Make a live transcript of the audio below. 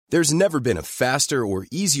There's never been a faster or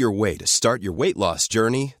easier way to start your weight loss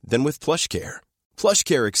journey than with PlushCare.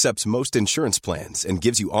 PlushCare accepts most insurance plans and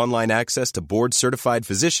gives you online access to board-certified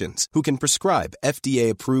physicians who can prescribe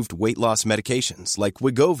FDA-approved weight loss medications like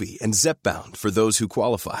Wegovy and Zepbound for those who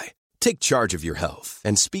qualify. Take charge of your health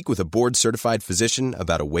and speak with a board-certified physician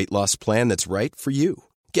about a weight loss plan that's right for you.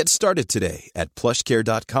 Get started today at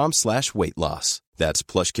plushcare.com/weight loss. That's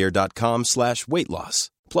plushcare.com/weight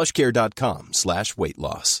loss. plushcare.com/weight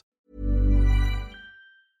loss.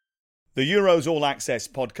 The Euros All Access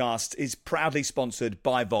podcast is proudly sponsored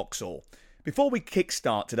by Vauxhall. Before we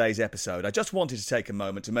kickstart today's episode, I just wanted to take a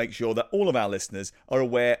moment to make sure that all of our listeners are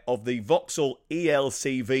aware of the Vauxhall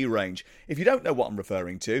ELCV range. If you don't know what I'm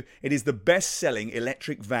referring to, it is the best-selling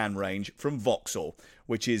electric van range from Vauxhall,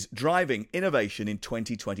 which is driving innovation in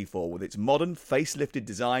 2024 with its modern facelifted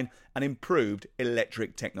design and improved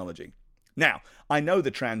electric technology. Now, I know the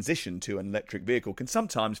transition to an electric vehicle can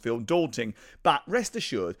sometimes feel daunting, but rest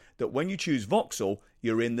assured that when you choose Vauxhall,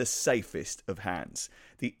 you're in the safest of hands.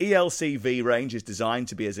 The ELCV range is designed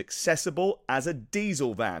to be as accessible as a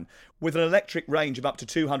diesel van. With an electric range of up to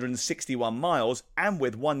 261 miles and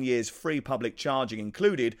with 1 year's free public charging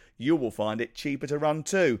included, you will find it cheaper to run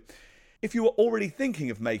too. If you are already thinking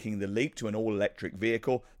of making the leap to an all-electric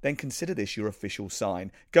vehicle, then consider this your official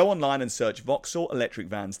sign. Go online and search Vauxhall electric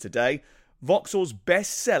vans today. Vauxhall's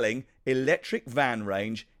best-selling electric van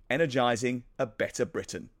range, energising a better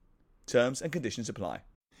Britain. Terms and conditions apply.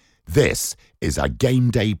 This is a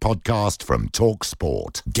Game Day podcast from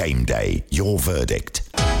TalkSport. Game Day, your verdict.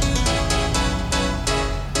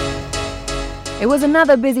 It was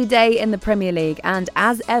another busy day in the Premier League, and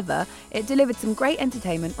as ever, it delivered some great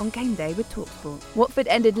entertainment on Game Day with TalkSport. Watford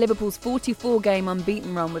ended Liverpool's 44-game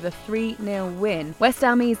unbeaten run with a 3-0 win. West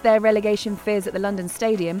Ham eased their relegation fears at the London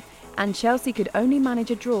Stadium, and Chelsea could only manage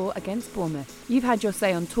a draw against Bournemouth. You've had your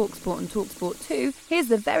say on TalkSport and TalkSport 2. Here's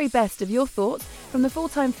the very best of your thoughts from the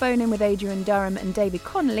full-time phone-in with Adrian Durham and David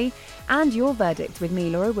Connolly, and your verdict with me,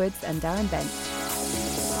 Laura Woods, and Darren Bent.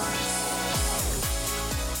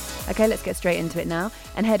 OK, let's get straight into it now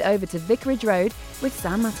and head over to Vicarage Road with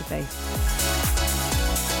Sam Matterface.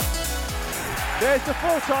 There's the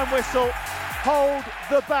full-time whistle. Hold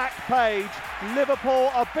the back page.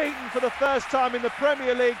 Liverpool are beaten for the first time in the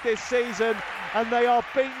Premier League this season, and they are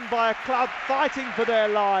beaten by a club fighting for their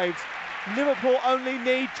lives. Liverpool only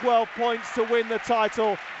need 12 points to win the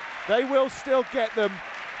title. They will still get them,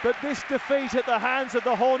 but this defeat at the hands of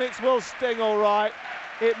the Hornets will sting all right.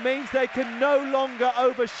 It means they can no longer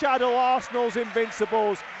overshadow Arsenal's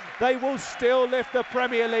invincibles. They will still lift the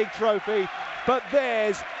Premier League trophy, but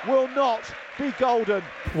theirs will not be golden.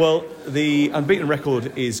 Well, the unbeaten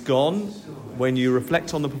record is gone. When you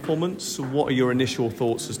reflect on the performance, what are your initial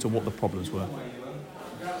thoughts as to what the problems were?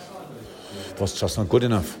 It was just not good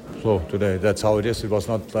enough. So today, that's how it is. It was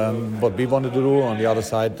not what we wanted to do. On the other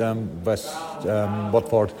side,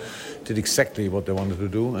 Watford did exactly what they wanted to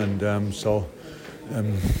do, and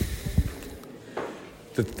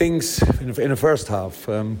the things in the first half,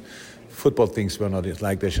 football things were not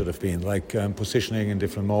like they should have been, like positioning in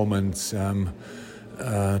different moments,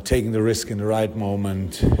 taking the risk in the right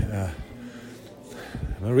moment.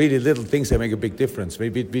 Really little things that make a big difference.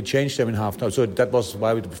 We changed them in half time, so that was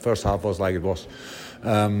why the first half was like it was.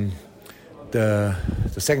 The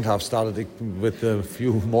second half started with a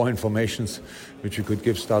few more informations which we could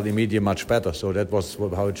give Stade Media much better. So that was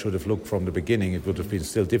how it should have looked from the beginning. It would have been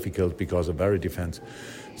still difficult because of very defensive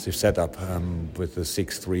setup with the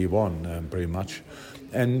 6-3-1 pretty much.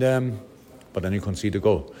 And but then you concede a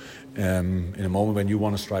goal. In a moment when you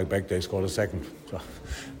want to strike back, they scored a second. So,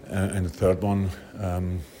 and the third one,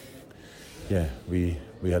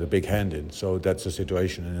 we had a big hand in. So that's the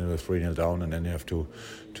situation, and we're 3-0 down, and then you have to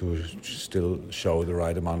still show the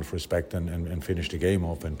right amount of respect and finish the game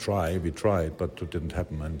off and try. We tried, but it didn't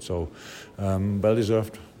happen, and so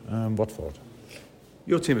well-deserved Watford.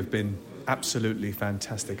 Your team have been absolutely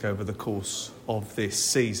fantastic over the course of this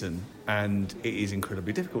season, and it is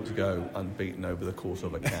incredibly difficult to go unbeaten over the course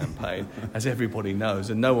of a campaign, as everybody knows,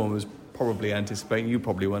 and no one was probably anticipating, you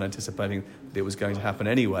probably weren't anticipating that it was going to happen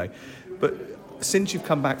anyway. But since you've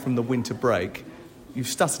come back from the winter break, you've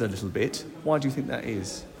stuttered a little bit. Why do you think that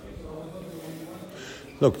is?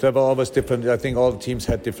 Look, there were always different. I think all the teams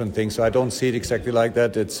had different things, so I don't see it exactly like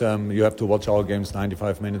that. It's you have to watch our games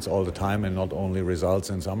 95 minutes all the time, and not only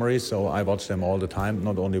results and summaries. So I watch them all the time,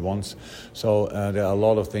 not only once. So there are a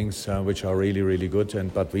lot of things which are really, really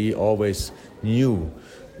good. But we always knew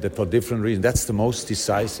that for different reasons, that's the most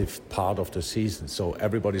decisive part of the season. So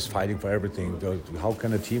everybody's fighting for everything. How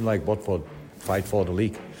can a team like Watford fight for the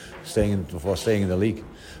league, staying in the league.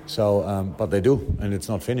 So, but they do, and it's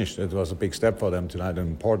not finished. It was a big step for them tonight, and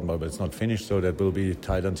important, but it's not finished, so that will be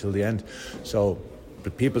tight until the end. So,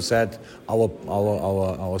 but people said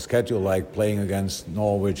our schedule, like playing against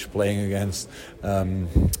Norwich, playing against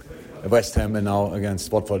West Ham, and now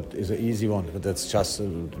against Watford, is an easy one, but that's just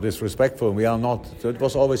disrespectful. We are not. So it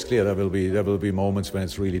was always clear there will be moments when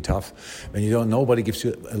it's really tough, when nobody gives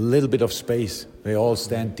you a little bit of space. They all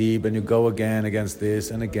stand deep, and you go again against this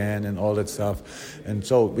and again and all that stuff. And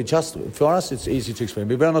so for us, it's easy to explain.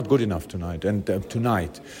 We were not good enough tonight, and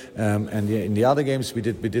in the other games we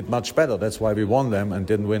did much better. That's why we won them and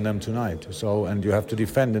didn't win them tonight. So, and you have to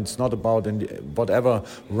defend. It's not about whatever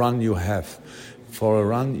run you have. For a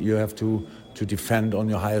run, you have to defend on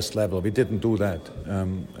your highest level. We didn't do that,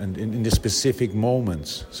 and in the specific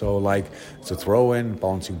moments. So, like, it's a throw-in,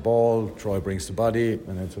 bouncing ball, Troy brings the body,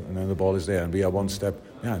 and then the ball is there, and we are one step.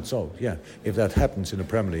 If that happens in the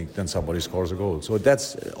Premier League, then somebody scores a goal. So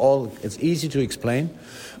that's all. It's easy to explain,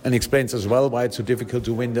 and explains as well why it's so difficult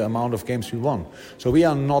to win the amount of games we won. So we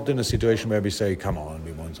are not in a situation where we say, "Come on,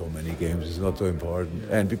 we won so many games; it's not so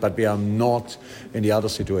important." But we are not in the other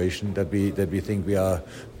situation that we think we are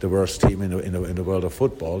the worst team in the world of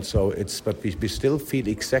football. So but we still feel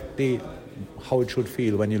exactly how it should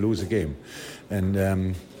feel when you lose a game,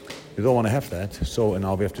 and. We don't want to have that, so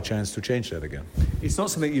now we have the chance to change that again. It's not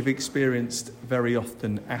something you've experienced very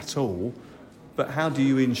often at all, but how do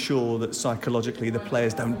you ensure that psychologically the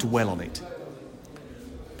players don't dwell on it?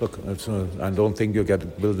 Look, I don't think you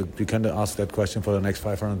can ask that question for the next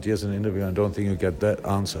 500 years in an interview. I don't think you get that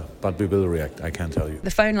answer, but we will react, I can tell you. The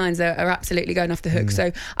phone lines are absolutely going off the hook,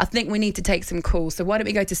 so I think we need to take some calls. So why don't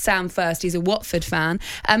we go to Sam first? He's a Watford fan.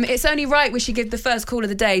 It's only right we should give the first call of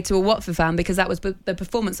the day to a Watford fan, because that was the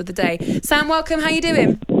performance of the day. Sam, welcome. How are you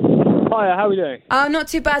doing? Hiya, how are we doing? Not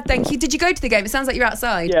too bad, thank you. Did you go to the game? It sounds like you're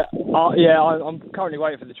outside. Yeah, I'm currently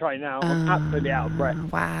waiting for the train now. I'm absolutely out of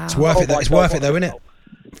breath. Wow. It's worth it. It's worth it though, isn't it?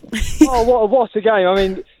 What a game! I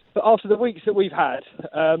mean, after the weeks that we've had,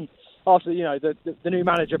 after the new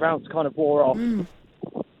manager bounce kind of wore off,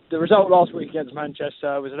 the result last week against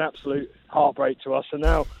Manchester was an absolute heartbreak to us, and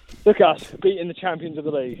now look at us beating the champions of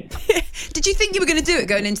the league. Did you think you were going to do it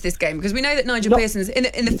going into this game? Because we know that Nigel Pearson's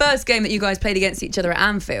in the first game that you guys played against each other at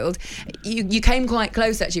Anfield, you came quite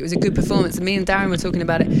close. Actually, it was a good performance, and me and Darren were talking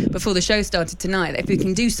about it before the show started tonight. That if we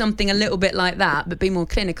can do something a little bit like that, but be more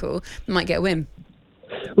clinical, we might get a win.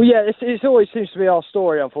 Well, yeah, it always seems to be our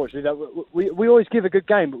story, unfortunately, that we always give a good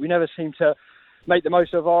game, but we never seem to make the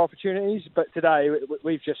most of our opportunities. But today,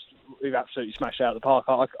 we've absolutely smashed it out of the park.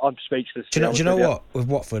 I'm speechless. Do you know what? With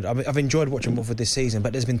Watford, I've enjoyed watching Watford this season,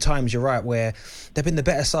 but there's been times, you're right, where they've been the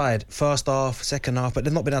better side, first half, second half, but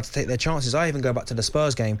they've not been able to take their chances. I even go back to the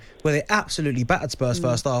Spurs game, where they absolutely battered Spurs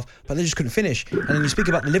first half, but they just couldn't finish. And then you speak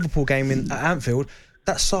about the Liverpool game at Anfield,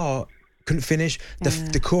 that Sarr couldn't finish.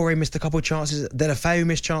 The Corey missed a couple of chances. Then Afayu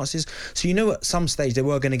missed chances. So you know at some stage they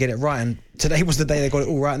were going to get it right, and today was the day they got it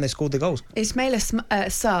all right and they scored the goals. Ismaila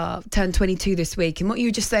Sarr turned 22 this week, and what you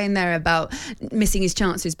were just saying there about missing his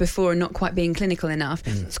chances before and not quite being clinical enough,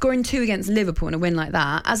 scoring 2 against Liverpool in a win like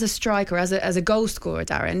that, as a striker, as a goal scorer,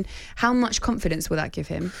 Darren, how much confidence will that give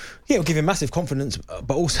him? Yeah, it'll give him massive confidence,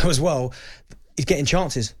 but also as well, he's getting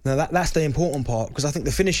chances. Now that's the important part, because I think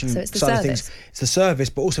the finishing side of things, it's the service,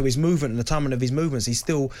 but also his movement and the timing of his movements. He's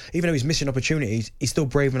still, even though he's missing opportunities, he's still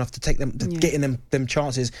brave enough to take them, getting them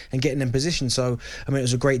chances and getting them positioned. So I mean, it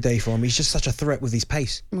was a great day for him. He's just such a threat with his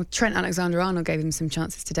pace. Well, Trent Alexander-Arnold gave him some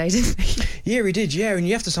chances today, didn't he? Yeah, he did. Yeah, and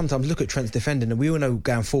you have to sometimes look at Trent's defending, and we all know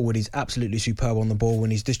going forward he's absolutely superb on the ball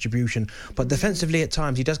and his distribution, but defensively at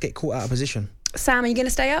times he does get caught out of position. Sam, are you going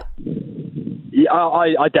to stay up? Yeah,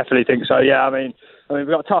 I definitely think so. Yeah, I mean, we've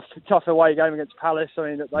got a tough away game against Palace. I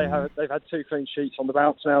mean, they've had 2 clean sheets on the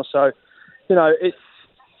bounce now, so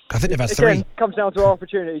I think they've had 3. It comes down to our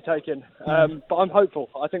opportunity taken, but I'm hopeful.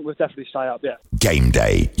 I think we'll definitely stay up. Yeah. Game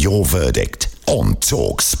Day, your verdict on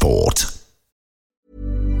Talk Sport.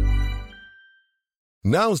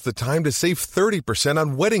 Now's the time to save 30%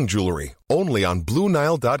 on wedding jewelry, only on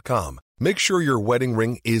BlueNile.com. Make sure your wedding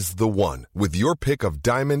ring is the one, with your pick of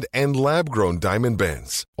diamond and lab-grown diamond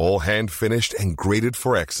bands, all hand-finished and graded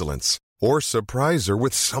for excellence. Or surprise her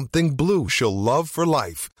with something blue she'll love for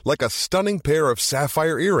life, like a stunning pair of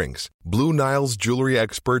sapphire earrings. Blue Nile's jewelry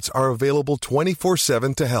experts are available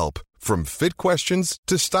 24/7 to help, from fit questions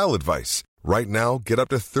to style advice. Right now, get up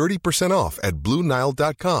to 30% off at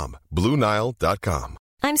BlueNile.com. BlueNile.com.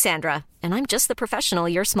 I'm Sandra, and I'm just the professional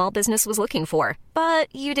your small business was looking for. But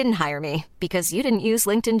you didn't hire me because you didn't use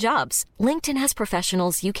LinkedIn Jobs. LinkedIn has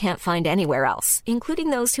professionals you can't find anywhere else, including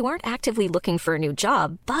those who aren't actively looking for a new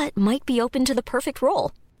job, but might be open to the perfect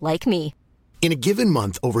role, like me. In a given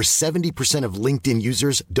month, over 70% of LinkedIn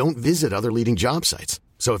users don't visit other leading job sites.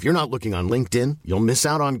 So if you're not looking on LinkedIn, you'll miss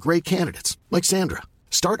out on great candidates like Sandra.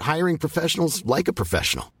 Start hiring professionals like a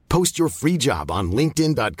professional. Post your free job on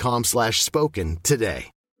linkedin.com/spoken today.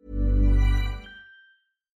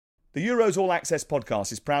 The Euros All Access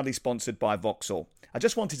podcast is proudly sponsored by Vauxhall. I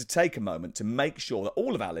just wanted to take a moment to make sure that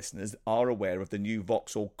all of our listeners are aware of the new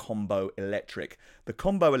Vauxhall Combo Electric. The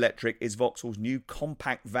Combo Electric is Vauxhall's new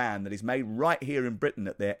compact van that is made right here in Britain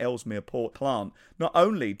at their Ellesmere Port plant. Not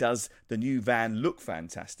only does the new van look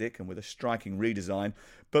fantastic and with a striking redesign,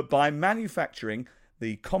 but by manufacturing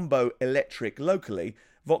the Combo Electric locally,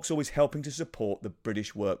 Vauxhall is helping to support the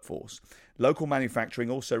British workforce. Local manufacturing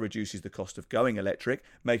also reduces the cost of going electric,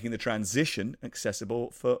 making the transition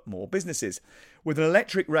accessible for more businesses. With an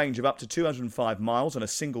electric range of up to 205 miles on a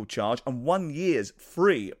single charge and 1 year's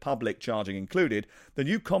free public charging included, the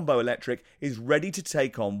new Combo Electric is ready to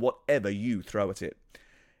take on whatever you throw at it.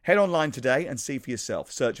 Head online today and see for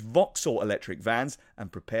yourself. Search Vauxhall electric vans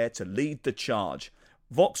and prepare to lead the charge.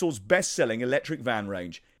 Vauxhall's best-selling electric van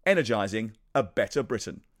range, energising a better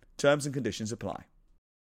Britain. Terms and conditions apply.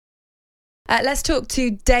 Let's talk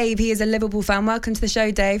to Dave. He is a Liverpool fan. Welcome to the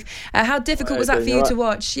show, Dave. How difficult was that for you to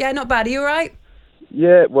watch? Yeah, not bad. Are you all right?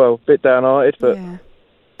 Yeah, well, a bit downhearted, but... Yeah.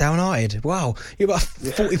 Downhearted? Wow. You're about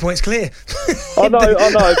 40 points clear. I know,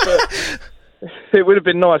 but... It would have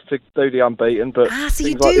been nice to do the unbeaten, but... So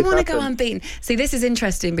you do want to go unbeaten. See, this is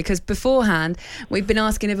interesting because beforehand, we've been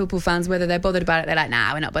asking Liverpool fans whether they're bothered about it. They're like,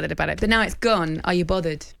 nah, we're not bothered about it. But now it's gone. Are you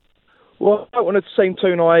bothered? Well, I don't want to seem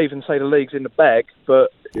too naive and say the league's in the bag,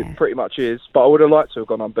 but it pretty much is. But I would have liked to have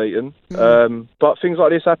gone unbeaten. But things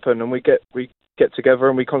like this happen, and we get together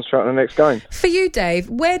and we concentrate on the next game. For you, Dave,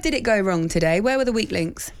 where did it go wrong today? Where were the weak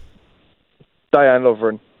links? Dejan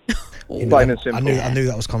Lovren. Plain and simple. I knew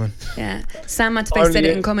that was coming. Yeah. Sam Matafei said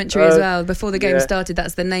it in commentary as well. Before the game started,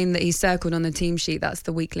 that's the name that he circled on the team sheet. That's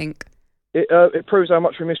the weak link. It proves how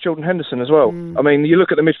much we miss Jordan Henderson as well. I mean, you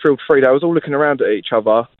look at the midfield three, they was all looking around at each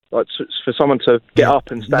other, like for someone to get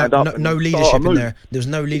up and stand up. No leadership in there. There was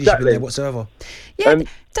no leadership in there whatsoever. Yeah, and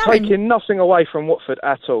taking nothing away from Watford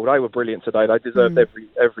at all. They were brilliant today. They deserved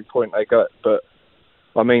every point they got. But,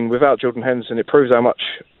 I mean, without Jordan Henderson, it proves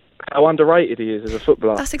how underrated he is as a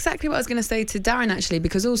footballer. That's exactly what I was going to say to Darren, actually,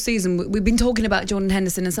 because all season we've been talking about Jordan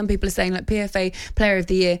Henderson, and some people are saying like PFA Player of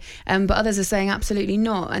the Year, but others are saying absolutely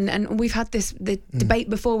not. And we've had the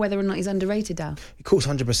debate before whether or not he's underrated, Dal. Of course,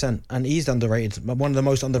 100%, and he's underrated. One of the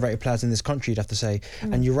most underrated players in this country, you'd have to say.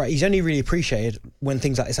 And you're right, he's only really appreciated when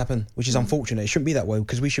things like this happen, which is unfortunate. It shouldn't be that way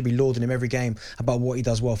because we should be lauding him every game about what he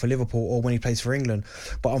does well for Liverpool or when he plays for England.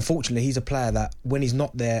 But unfortunately, he's a player that when he's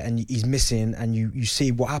not there and he's missing, and you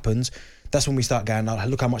see what happens, that's when we start going,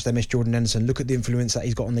 look how much they miss Jordan Henderson, look at the influence that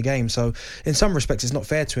he's got on the game. So in some respects it's not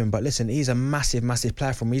fair to him, but listen, he's a massive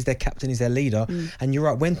player for him. He's their captain, he's their leader, and you're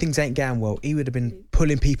right, when things ain't going well, he would have been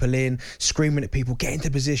pulling people in, screaming at people, getting into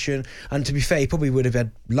position, and to be fair, he probably would have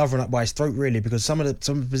had Lovren up by his throat really, because some of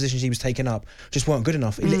the positions he was taking up just weren't good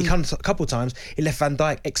enough. He comes a couple of times, he left Van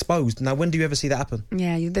Dijk exposed. Now when do you ever see that happen?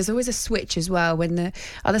 Yeah, there's always a switch as well when the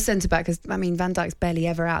other centre-back, because I mean Van Dijk's barely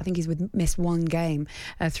ever out. I think he's missed one game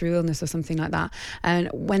through illness or something like that. And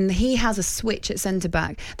when he has a switch at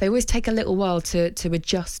centre-back, they always take a little while to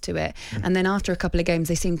adjust to it. And then after a couple of games,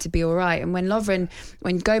 they seem to be all right. And when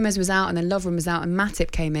Gomez was out and then Lovren was out and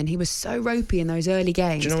Matip came in, he was so ropey in those early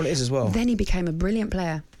games. Do you know what it is as well? Then he became a brilliant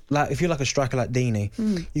player. Like, if you're like a striker like Deeney,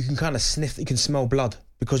 you can kind of sniff, you can smell blood.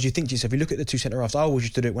 Because you think to yourself, you look at the two centre-halves, I always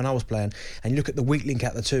used to do it when I was playing, and you look at the weak link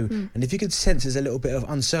at the two, and if you could sense there's a little bit of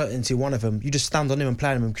uncertainty one of them, you just stand on him and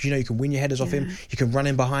play on him, because you know you can win your headers off him, you can run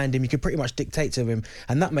in behind him, you can pretty much dictate to him,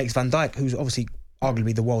 and that makes Van Dijk, who's obviously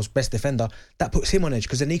arguably the world's best defender, that puts him on edge,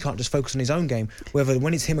 because then he can't just focus on his own game, whether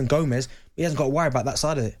when it's him and Gomez, he hasn't got to worry about that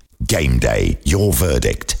side of it. Game Day, your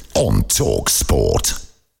verdict on Talk Sport.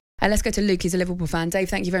 Let's go to Luke, he's a Liverpool fan. Dave,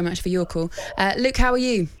 thank you very much for your call. Luke, how are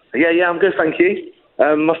you? Yeah, I'm good, thank you.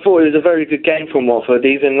 I thought it was a very good game from Watford,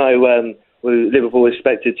 even though Liverpool was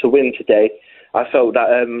expected to win today. I felt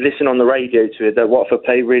that, listening on the radio to it, that Watford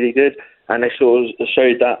played really good, and they sort of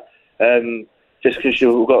showed that just because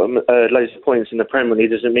you've got loads of points in the Premier League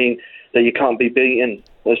doesn't mean that you can't be beaten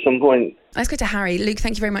at some point. Let's go to Harry. Luke,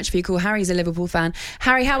 thank you very much for your call. Harry's a Liverpool fan.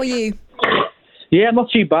 Harry, how are you? Yeah, not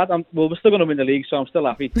too bad. We're still going to win the league, so I'm still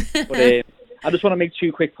happy. But I just want to make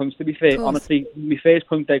 2 quick points, to be fair. Honestly, my first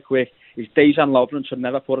point dead quick is Dejan Lovren should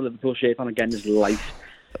never put a Liverpool shirt on again in his life.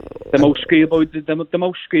 The most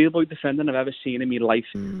schoolboy defending I've ever seen in my life.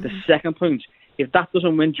 The second point, if that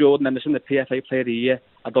doesn't win Jordan Henderson the PFA Player of the Year,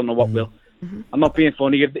 I don't know what will. I'm not being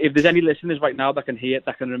funny. If there's any listeners right now that can hear it,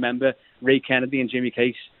 that can remember Ray Kennedy and Jimmy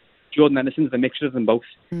Case, Jordan Henderson's the mixture of them both.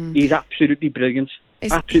 He's absolutely brilliant.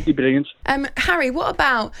 Absolutely brilliant. Harry, what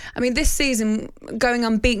about, this season going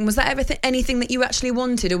unbeaten, was that anything that you actually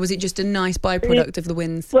wanted, or was it just a nice byproduct of the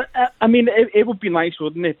wins? Well, it would be nice,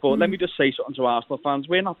 wouldn't it? But let me just say something to Arsenal fans.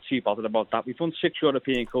 We're not too bothered about that. We've won 6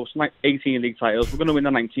 European Cups, 18 league titles. We're going to win the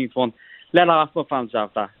 19th one. Let Arsenal fans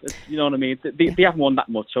have that. You know what I mean? They haven't won that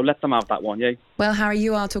much, so let them have that one, yeah? Well, Harry,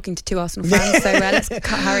 you are talking to 2 Arsenal fans, so let's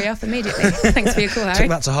cut Harry off immediately. Thanks for your call, Harry. Took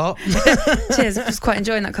that to heart. Cheers. I was quite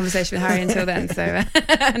enjoying that conversation with Harry until then, so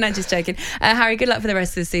no, just joking. Harry, good luck for the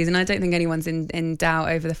rest of the season. I don't think anyone's in doubt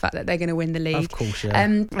over the fact that they're going to win the league. Of course,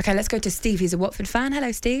 yeah. Okay, let's go to Steve. He's a Watford fan.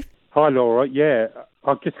 Hello, Steve. Hi, Laura. Yeah,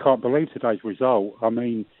 I just can't believe today's result.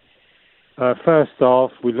 First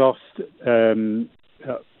off, we lost...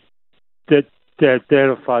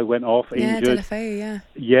 Deulofeu went off injured. Deulofeu,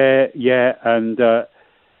 yeah. Yeah, and I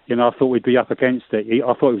thought we'd be up against it.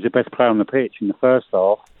 I thought he was the best player on the pitch in the first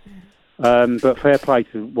half. But fair play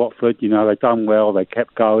to Watford. They've done well. They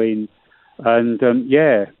kept going, and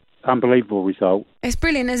unbelievable result. It's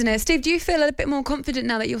brilliant, isn't it, Steve? Do you feel a bit more confident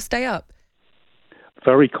now that you'll stay up?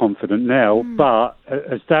 Very confident now, but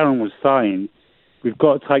as Darren was saying, we've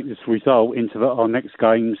got to take this result into our next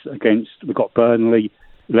games we've got Burnley,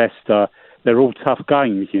 Leicester. They're all tough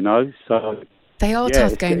games, so... They are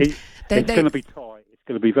tough games. It's going to be tight. It's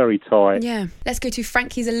going to be very tight. Yeah. Let's go to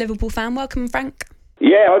Frank. He's a Liverpool fan. Welcome, Frank.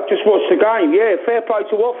 Yeah, I just watched the game. Yeah, fair play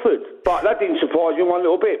to Watford. But that didn't surprise me one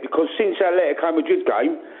little bit, because since our Atletico Madrid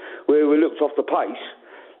game, where we looked off the pace,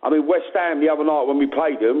 West Ham the other night when we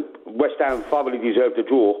played them, West Ham thoroughly deserved a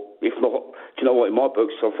draw. If not, do you know what, in my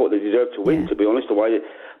books, I thought they deserved to win, to be honest.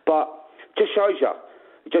 But just shows you.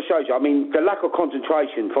 It just shows you. The lack of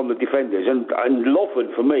concentration from the defenders. And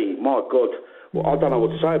Lovren, for me, my God, I don't know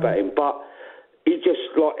what to say about him, but he just,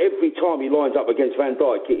 every time he lines up against Van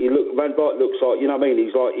Dijk, Van Dijk looks like,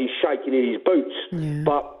 he's shaking in his boots. Yeah.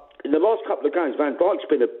 But in the last couple of games, Van Dijk's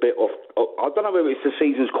been a bit off. I don't know whether it's the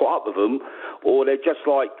season's caught up with them, or they're just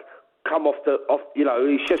come off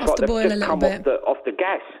he's just off like they've just come off the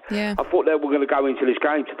gas. Yeah. I thought they were going to go into this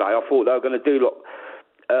game today. I thought they were going to do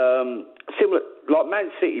similar, like Man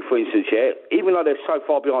City, for instance, even though they're so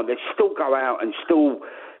far behind, they still go out and still,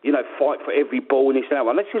 fight for every ball in this and that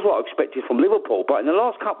one. This is what I expected from Liverpool. But in the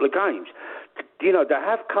last couple of games, they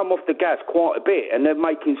have come off the gas quite a bit, and they're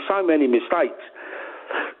making so many mistakes.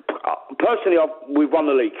 Personally, we've won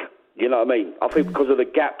the league. You know what I mean? I think because of the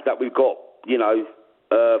gap that we've got,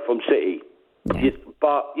 from City. Yeah.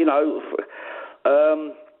 But,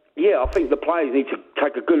 I think the players need to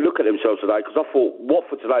take a good look at themselves today, because I thought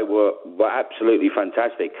Watford today were absolutely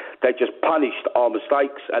fantastic. They just punished our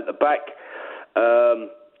mistakes at the back.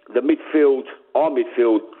 The midfield, our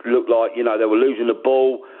midfield, looked like, they were losing the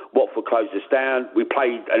ball. Watford closed us down. We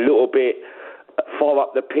played a little bit far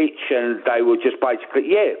up the pitch, and they were just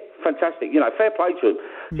basically, fantastic. Fair play to them.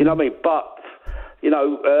 You know what I mean? But,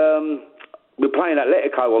 we're playing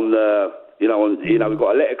Atletico on the... we've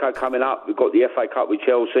got Atletico coming up, we've got the FA Cup with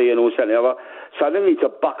Chelsea and all that and the other. So they need to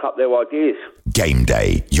buck up their ideas. Game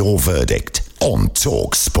Day, your verdict on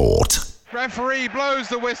Talk Sport. Referee blows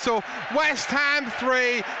the whistle. West Ham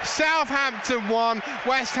 3, Southampton 1.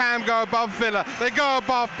 West Ham go above Villa. They go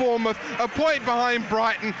above Bournemouth, a point behind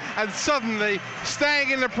Brighton, and suddenly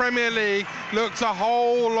staying in the Premier League looks a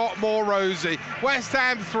whole lot more rosy. West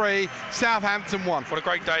Ham 3, Southampton 1. What a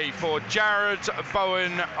great day for Jared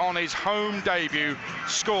Bowen on his home debut.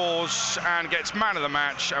 Scores and gets man of the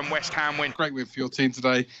match, and West Ham win. Great win for your team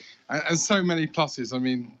today, and so many pluses.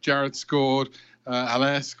 Jared scored.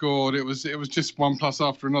 Allaire scored. It was just one plus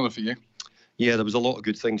after another for you. Yeah, there was a lot of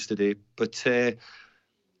good things today, but the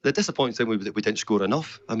disappointing thing was that we didn't score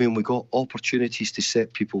enough. We got opportunities to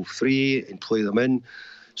set people free and play them in.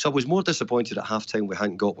 So I was more disappointed at half-time we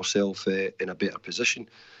hadn't got ourselves in a better position.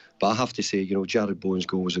 But I have to say, Jared Bowen's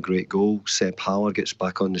goal was a great goal. Sepp Haller gets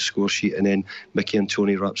back on the score sheet, and then Mickey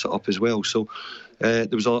Antoni wraps it up as well. So there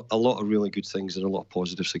was a lot of really good things and a lot of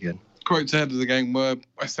positives again. Quotes ahead of the game were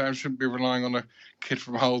West Ham shouldn't be relying on a kid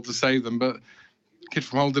from Hull to save them, but the kid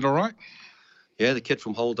from Hull did all right. Yeah, the kid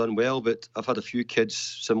from Hull done well, but I've had a few kids,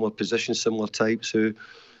 similar positions, similar types, who,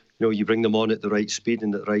 you bring them on at the right speed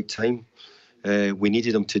and at the right time. We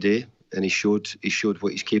needed him today, and he showed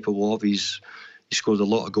what he's capable of. He scored a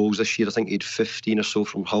lot of goals this year. I think he had 15 or so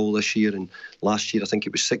from Hull this year, and last year I think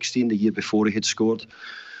it was 16 the year before he had scored.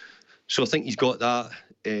 So I think he's got that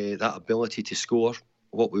ability to score.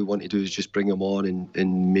 what we want to do is just bring him on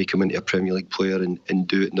and make him into a Premier League player and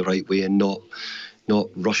do it in the right way, and not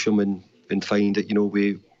rush him and find that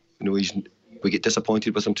we get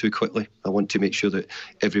disappointed with him too quickly. I want to make sure that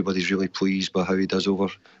everybody's really pleased by how he does over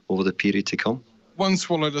the period to come. One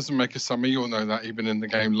swallow doesn't make a summer. You all know that. You've been in the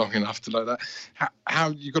game long enough to know that. How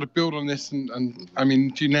you got to build on this, and I mean,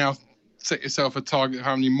 do you now set yourself a target?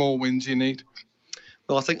 How many more wins you need?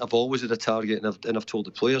 Well, I think I've always had a target, and I've told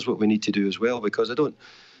the players what we need to do as well, because I don't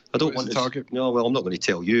want the target. No, well, I'm not going to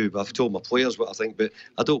tell you, but I've told my players what I think. But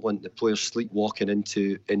I don't want the players sleepwalking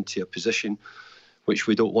into a position which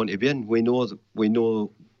we don't want to be in. We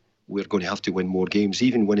know we're going to have to win more games.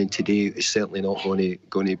 Even winning today is certainly not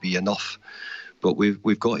going to be enough. But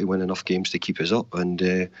we've got to win enough games to keep us up.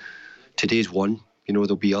 And today's one.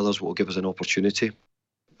 There'll be others that will give us an opportunity.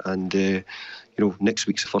 And next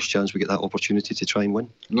week's the first chance we get that opportunity to try and win.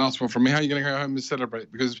 Last one from me. How are you going to go home and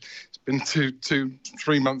celebrate? Because it's been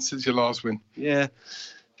 2-3 months since your last win. Yeah,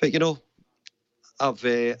 but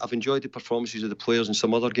I've enjoyed the performances of the players in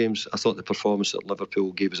some other games. I thought the performance at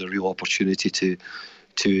Liverpool gave us a real opportunity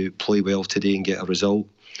to play well today and get a result.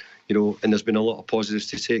 And there's been a lot of positives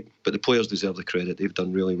to take, but the players deserve the credit. They've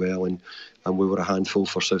done really well, and we were a handful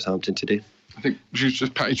for Southampton today. I think we should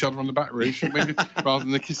just pat each other on the back, really, shouldn't we? Rather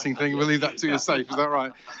than the kissing thing. We'll leave that to yourself. Is that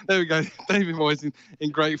right? There we go. David Moyes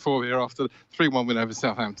in great form here after the 3-1 win over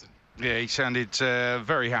Southampton. Yeah, he sounded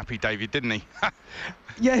very happy, David, didn't he?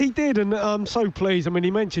 Yeah, he did, and I'm so pleased. I mean,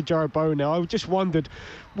 he mentioned Jarrod Bowen now. I just wondered,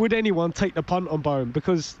 would anyone take the punt on Bowen?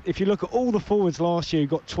 Because if you look at all the forwards last year, who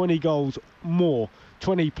got 20 goals more,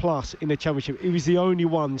 20 plus in the Championship. He was the only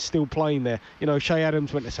one still playing there. Shea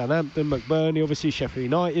Adams went to Southampton, McBurney, obviously Sheffield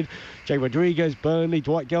United, Jay Rodriguez, Burnley,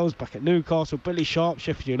 Dwight Gales back at Newcastle, Billy Sharp,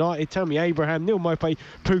 Sheffield United, Tammy Abraham, Neil Maupay,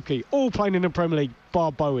 Pukki, all playing in the Premier League,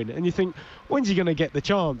 bar Bowen. And you think, when's he going to get the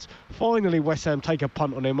chance? Finally, West Ham take a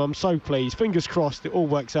punt on him. I'm so pleased. Fingers crossed it all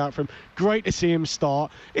works out for him. Great to see him start.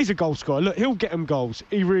 He's a goal scorer. Look, he'll get them goals.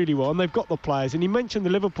 He really will. And they've got the players. And he mentioned the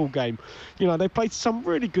Liverpool game. They played some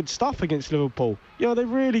really good stuff against Liverpool. They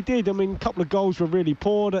really did. I mean, a couple of goals were really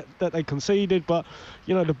poor that they conceded. But,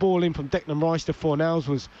 the ball in from Declan Rice to Fornals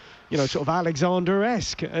was, sort of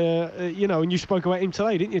Alexander-esque. And you spoke about him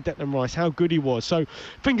today, didn't you, Declan Rice, how good he was. So,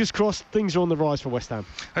 fingers crossed, things are on the rise for West Ham.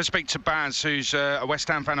 Let's speak to Baz, who's a West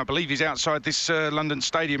Ham fan. I believe he's outside this London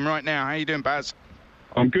stadium right now. How you doing, Baz?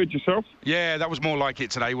 I'm good, yourself? Yeah, that was more like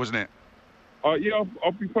it today, wasn't it? Yeah,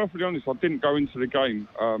 I'll be perfectly honest, I didn't go into the game.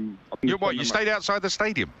 You stayed outside the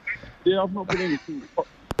stadium? Yeah, I've not been in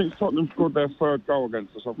since Tottenham scored their third goal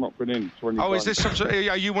against us. I've not been in to any game. Is this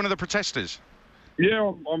are you one of the protesters?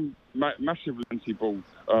 Yeah, I'm massively anti-ball.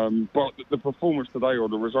 But the performance today, or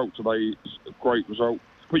the result today, is a great result.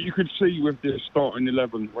 But you could see with the starting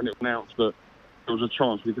 11 when it was announced that there was a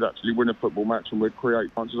chance we could actually win a football match and we'd create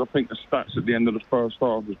chances. I think the stats at the end of the first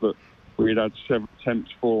half was that we had 7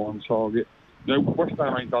 attempts, 4 on target. West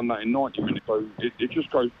Ham ain't done that in 90 minutes, so it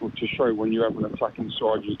just goes to show when you have an attacking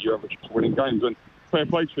side, you have a chance of winning games. And fair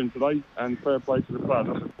play to him today, and fair play to the players.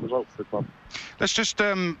 That's the result for the club. Let's just,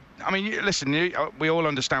 listen, we all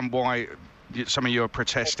understand why some of you are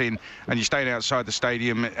protesting and you're staying outside the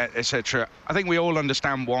stadium, etc. I think we all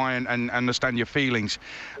understand why and understand your feelings.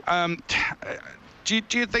 Do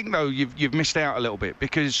you think, though, you've missed out a little bit?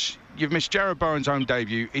 Because you've missed Jarrod Bowen's own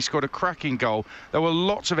debut. He scored a cracking goal. There were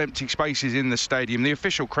lots of empty spaces in the stadium. The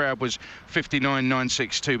official crowd was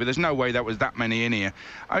 59,962, but there's no way that was that many in here.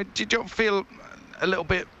 Did you feel a little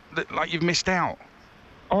bit like you've missed out?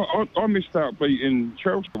 I missed out beating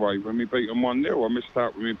Chelsea away when we beat them 1-0. I missed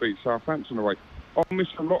out when we beat Southampton away. I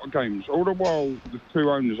missed a lot of games. All the while the two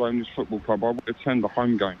owners own this football club, I would attend a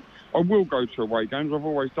home game. I will go to away games. I've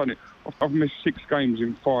always done it. I've missed 6 games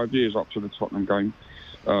in 5 years up to the Tottenham game,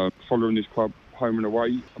 following this club home and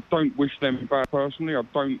away. I don't wish them bad personally. I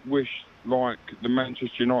don't wish like the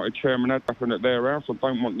Manchester United chairman had happened at their house. I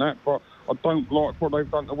don't want that. But I don't like what they've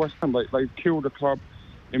done to West Ham. They've killed a club,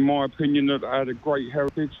 in my opinion, that had a great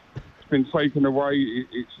heritage. It's been taken away.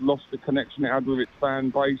 It's lost the connection it had with its fan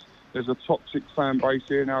base. There's a toxic fan base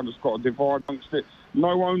here now that's got a divide amongst it.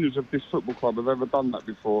 No owners of this football club have ever done that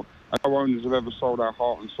before. And no owners have ever sold our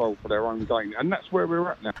heart and soul for their own gain. And that's where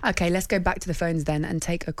we're at now. OK, let's go back to the phones then and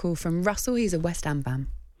take a call from Russell. He's a West Ham fan.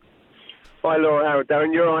 Hi, Laura. How are you,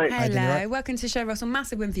 Darren? You all right? Hello. Welcome to the show, Russell.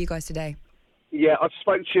 Massive win for you guys today. Yeah, I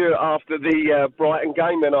spoke to you after the Brighton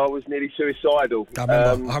game and I was nearly suicidal.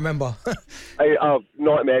 I remember.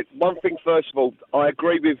 Nightmare. One thing, first of all, I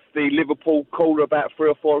agree with the Liverpool caller about 3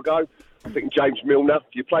 or 4 ago. I think James Milner. If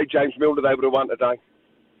you played James Milner, they would have won today.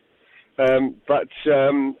 But he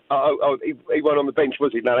went on the bench,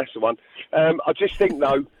 was he? No, that's the one. I just think,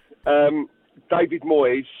 though, David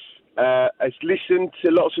Moyes has listened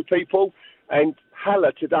to lots of people, and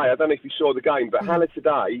Haller today, I don't know if you saw the game, but Haller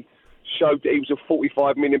today showed that he was a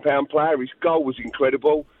 £45 million player. His goal was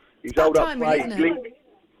incredible. His hold-up play,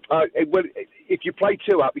 if you play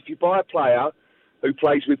two up, if you buy a player who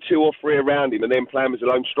plays with two or three around him and then play him as a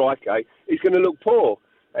lone striker, he's going to look poor.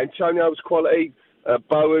 Antonio was quality.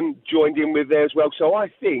 Bowen joined in with there as well. So I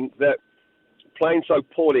think that playing so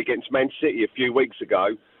poorly against Man City a few weeks ago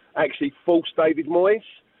actually forced David Moyes.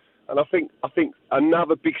 And I think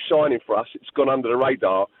another big signing for us, it's gone under the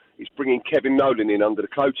radar, is bringing Kevin Nolan in under the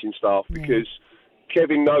coaching staff, because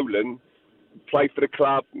Kevin Nolan played for the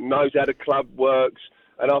club, knows how the club works,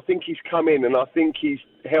 and I think he's come in and I think he's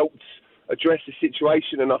helped address the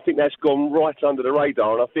situation, and I think that's gone right under the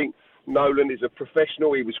radar. And I think Nolan is a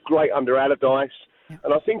professional. He was great under Allardyce,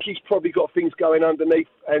 and I think he's probably got things going underneath,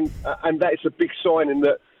 and that is a big signing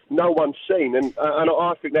that no one's seen, and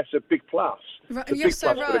I think that's a big plus. You're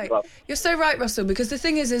so right. You're so right, Russell, because the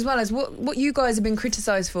thing is, as well, as what you guys have been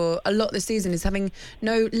criticised for a lot this season is having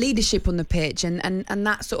no leadership on the pitch and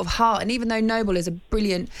that sort of heart. And even though Noble is a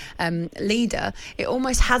brilliant leader, it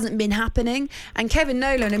almost hasn't been happening. And Kevin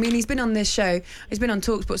Nolan, I mean, he's been on this show, he's been on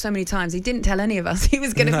TalkSport so many times, he didn't tell any of us he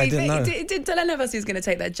was going to be. He didn't tell any of us he was going to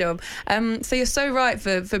take that job. So you're so right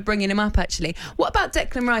for bringing him up, actually. What about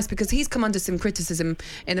Declan Rice? Because he's come under some criticism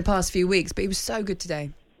in the past few weeks, but he was so good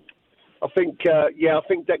today. I think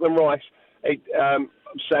Declan Rice, I'm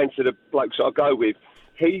saying to the blokes I go with,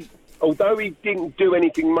 although he didn't do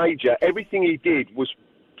anything major, everything he did was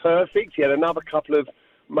perfect. He had another couple of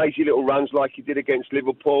major little runs like he did against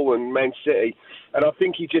Liverpool and Man City, and I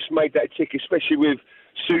think he just made that tick, especially with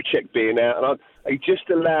Souček being out, and he just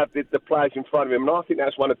allowed the players in front of him, and I think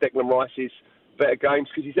that's one of Declan Rice's better games,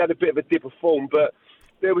 because he's had a bit of a dip of form, but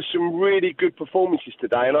there were some really good performances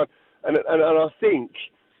today, and I think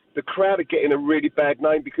the crowd are getting a really bad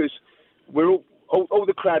name, because we're all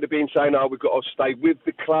the crowd have been saying, we've got to stay with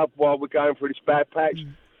the club while we're going through this bad patch.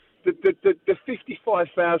 The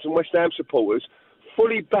 55,000 West Ham supporters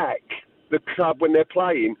fully back the club when they're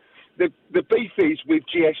playing. The beef is with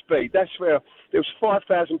GSB. That's where there was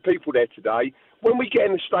 5,000 people there today. When we get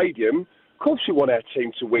in the stadium, of course we want our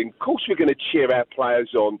team to win. Of course we're going to cheer our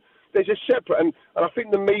players on. There's a separate, and I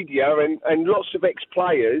think the media and lots of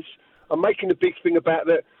ex-players are making a big thing about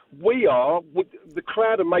that. The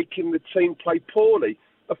crowd are making the team play poorly.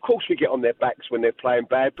 Of course we get on their backs when they're playing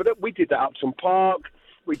bad, but we did that at Upton Park,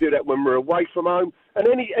 we do that when we're away from home, and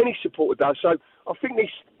any supporter does. So I think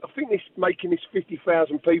this making this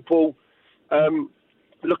 50,000 people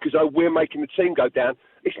look as though we're making the team go down.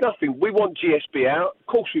 It's nothing. We want GSB out. Of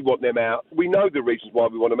course we want them out. We know the reasons why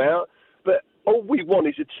we want them out, but all we want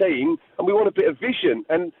is a team, and we want a bit of vision.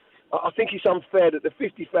 And I think it's unfair that the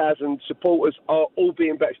 50,000 supporters are all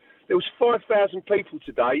being bashed. There was 5,000 people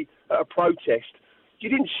today at a protest. You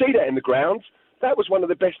didn't see that in the ground. That was one of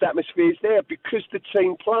the best atmospheres there because the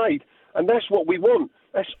team played. And that's what we want.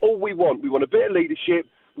 That's all we want. We want a bit of leadership.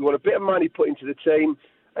 We want a bit of money put into the team.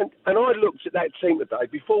 And I looked at that team today.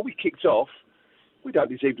 Before we kicked off, we don't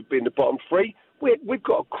deserve to be in the bottom three. We've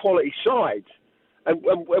got a quality side. And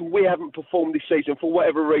we haven't performed this season for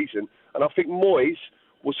whatever reason. And I think Moyes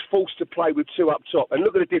was forced to play with two up top. And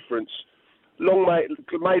look at the difference. May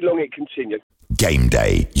long it continue. Game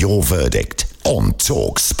Day, your verdict on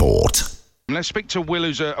Talk Sport. Let's speak to Will,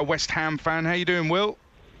 who's a West Ham fan. How you doing, Will?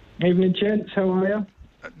 Evening, gents. How are you?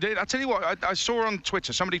 I tell you what, I saw on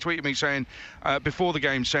Twitter, somebody tweeted me saying, before the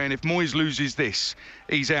game, saying if Moyes loses this,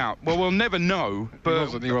 he's out. Well, we'll never know.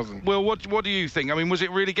 But He wasn't. Well, what do you think? I mean, was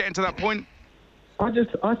it really getting to that point?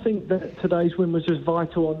 I think that today's win was just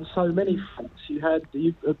vital on so many fronts.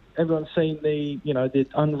 Everyone's seen the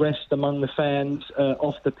unrest among the fans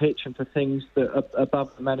off the pitch and for things that are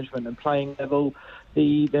above the management and playing level.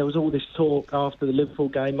 There was all this talk after the Liverpool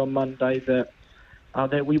game on Monday that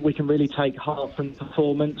we can really take heart from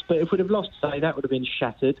performance. But if we'd have lost today, that would have been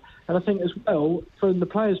shattered. And I think as well, from the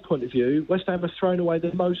players' point of view, West Ham have thrown away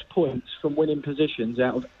the most points from winning positions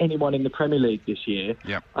out of anyone in the Premier League this year.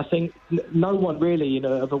 Yep. I think no one really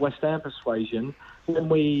of a West Ham persuasion,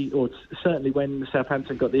 certainly when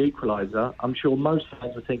Southampton got the equaliser, I'm sure most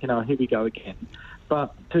fans were thinking, here we go again.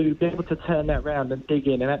 But to be able to turn that round and dig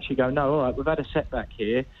in and actually go, no, all right, we've had a setback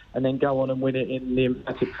here, and then go on and win it in the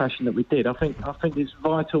emphatic fashion that we did, I think it's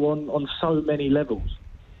vital on so many levels.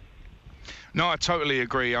 No, I totally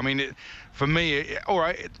agree. I mean, for me, all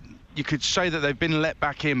right, you could say that they've been let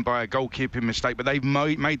back in by a goalkeeping mistake, but they've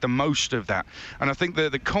made the most of that. And I think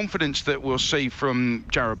the confidence that we'll see from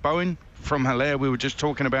Jarrod Bowen, from Haller, we were just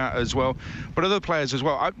talking about as well, but other players as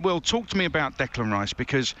well. Will, talk to me about Declan Rice,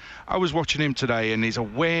 because I was watching him today, and his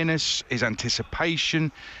awareness, his anticipation,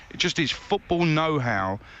 just his football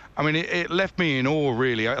know-how. I mean, it left me in awe,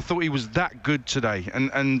 really. I thought he was that good today,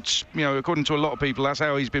 and you know, according to a lot of people, that's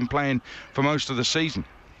how he's been playing for most of the season.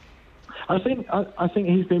 I think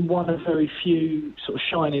he's been one of very few sort of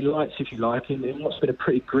shining lights, if you like, in what's been a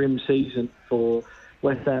pretty grim season for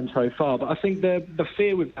West Ham so far. But I think the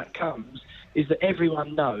fear with that comes is that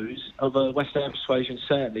everyone knows, of a West Ham persuasion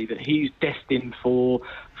certainly, that he's destined for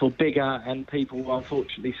bigger, and people will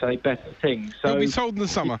unfortunately say better things. So he'll be sold in the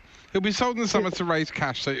summer. He'll be sold in the summer to raise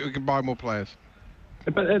cash so we can buy more players.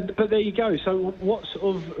 But there you go. So what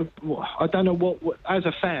sort of, I don't know what, as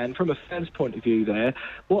a fan, from a fan's point of view there,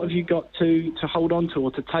 what have you got to hold on to or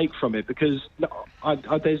to take from it? Because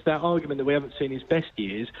there's that argument that we haven't seen his best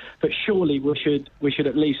years, but surely we should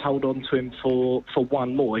at least hold on to him for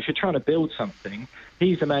one more. If you're trying to build something,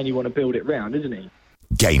 he's the man you want to build it round, isn't he?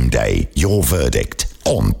 Game Day, your verdict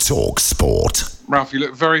on Talk Sport. Ralph, you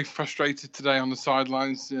look very frustrated today on the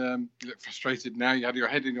sidelines. You look frustrated now. You had your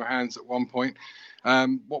head in your hands at one point.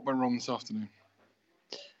 What went wrong this afternoon?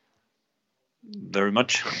 Very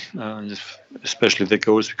much, especially the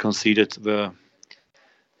goals we conceded were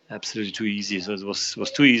absolutely too easy. So it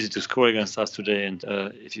was too easy to score against us today, and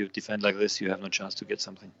if you defend like this, you have no chance to get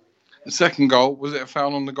something. The second goal, was it a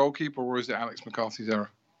foul on the goalkeeper, or was it Alex McCarthy's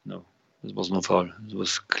error? No, it was no foul. It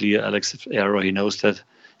was clear Alex's error. He knows that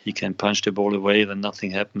he can punch the ball away, then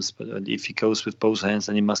nothing happens. But if he goes with both hands,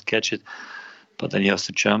 then he must catch it. But then he has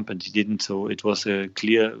to jump, and he didn't. So it was a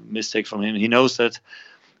clear mistake from him. He knows that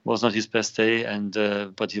was not his best day, and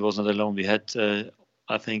but he was not alone. We had,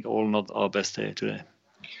 I think, all not our best day today.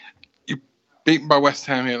 You beaten by West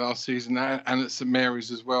Ham here last season, and at St Mary's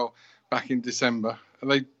as well back in December.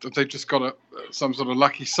 Have they just got some sort of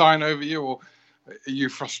lucky sign over you, or are you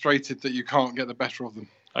frustrated that you can't get the better of them?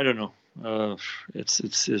 I don't know.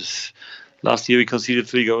 It's last year we conceded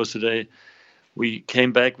 3 goals today. We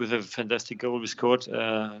came back with a fantastic goal. We scored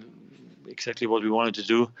exactly what we wanted to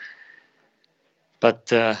do. But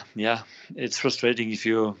it's frustrating if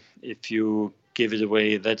you give it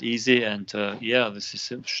away that easy. And this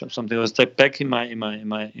is something I was back in our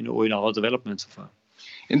development so far.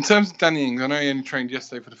 In terms of Danny Ings, I know he only trained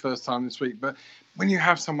yesterday for the first time this week, but when you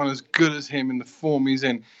have someone as good as him in the form he's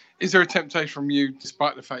in, is there a temptation from you,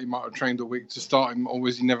 despite the fact you might have trained all week, to start him, or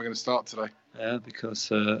was he never going to start today? Yeah,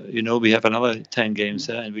 because we have another 10 games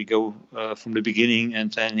there, and we go from the beginning,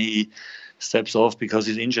 and then he steps off because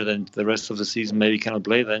he's injured, and the rest of the season maybe cannot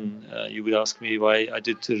play. Then you would ask me why I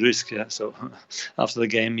did the risk. Yeah, so after the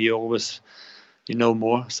game, you always know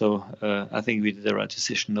more. So I think we did the right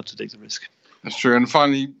decision not to take the risk. That's true. And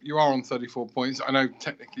finally, you are on 34 points. I know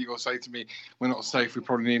technically you'll say to me, we're not safe. We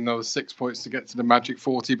probably need another 6 points to get to the magic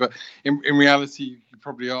 40. But in reality, you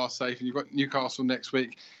probably are safe. And you've got Newcastle next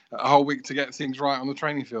week, a whole week to get things right on the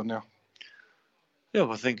training field now. Yeah,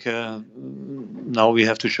 well, I think now we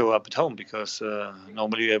have to show up at home, because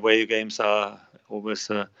normally away games are always...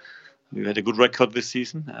 we had a good record this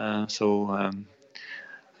season.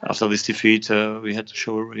 After this defeat, we have to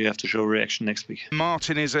show reaction next week.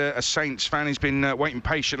 Martin is a Saints fan. He's been waiting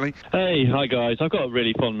patiently. Hey, hi guys. I've got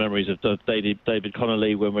really fond memories of David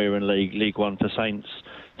Connolly when we were in League One for Saints.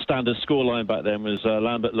 Standard scoreline back then was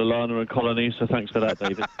Lambert, Lallana and Colony, so thanks for that,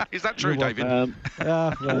 David. Is that true, David?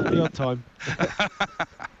 The odd time.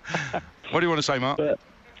 What do you want to say, Mark? Today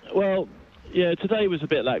was a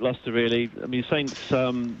bit lacklustre, really. I mean, Saints,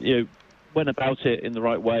 went about it in the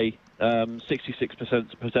right way.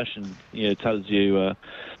 66% possession, tells you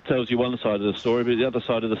one side of the story, but the other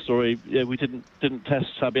side of the story, we didn't test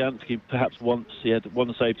Fabianski perhaps once. He had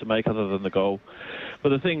one save to make other than the goal. But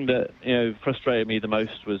the thing that frustrated me the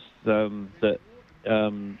most was that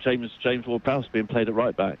James Ward-Prowse being played at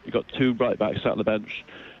right back. You got 2 right backs sat on the bench,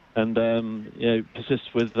 and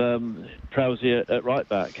persists with Prowse at right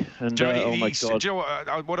back. And oh my God! Do you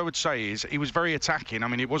know what I would say is he was very attacking. I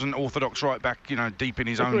mean, it wasn't orthodox right back, deep in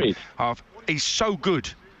his own half. He's so good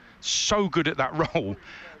at that role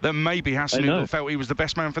that maybe Hasenhüttl felt he was the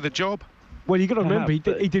best man for the job. Well, you've got to remember, he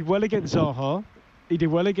did well against Zaha, he did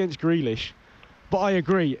well against Grealish. But I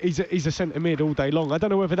agree, he's a centre mid all day long. I don't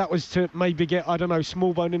know whether that was to maybe get,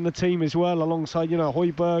 Smallbone in the team as well, alongside,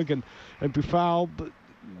 Højbjerg and Buffal, but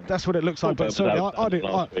that's what it looks like. But certainly, I'd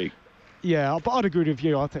agree with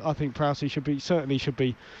you. I think Prowse should be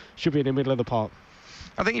in the middle of the park.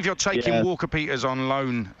 I think if you're taking Walker-Peters on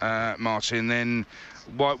loan, Martin, then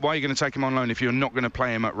why are you going to take him on loan if you're not going to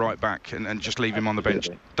play him at right back and just leave him on the bench?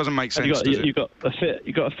 Doesn't make sense, does it? You got a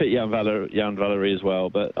fit Jan Valery as well,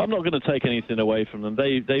 but I'm not going to take anything away from them.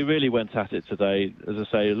 They really went at it today. As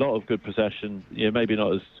I say, a lot of good possession. Maybe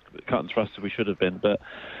not as cut and thrust as we should have been, but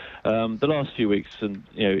the last few weeks and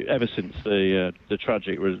ever since the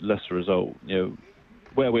tragic Leicester result,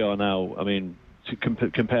 where we are now, I mean,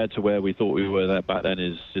 compared to where we thought we were back then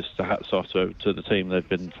is just a hats off to the team. They've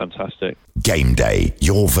been fantastic. Game day,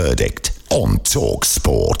 your verdict on Talk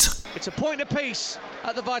Sport. It's a point apiece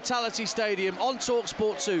at the Vitality Stadium on Talk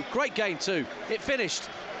Sport 2. Great game too. It finished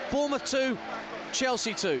Bournemouth 2,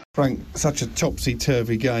 Chelsea 2. Frank, such a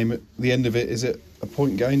topsy-turvy game. At the end of it, is it a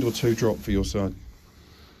point gained or 2 dropped for your side?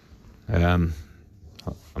 I'm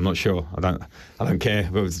not sure. I don't care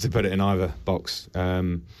to put it in either box.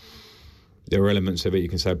 There were elements of it you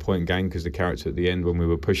can say point gain because the character at the end when we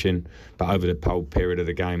were pushing, but over the whole period of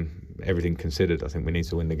the game, everything considered, I think we need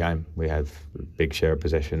to win the game. We have a big share of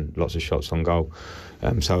possession, lots of shots on goal.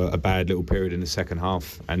 So a bad little period in the second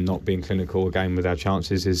half and not being clinical again with our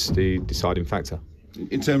chances is the deciding factor.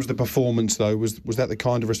 In terms of the performance, though, was that the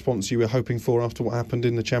kind of response you were hoping for after what happened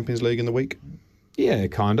in the Champions League in the week? Yeah,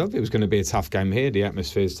 kind of. It was going to be a tough game here. The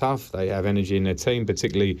atmosphere is tough. They have energy in their team,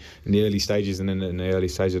 particularly in the early stages and in the early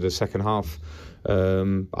stage of the second half.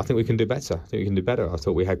 I think we can do better. I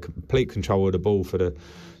thought we had complete control of the ball for the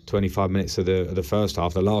 25 minutes of the first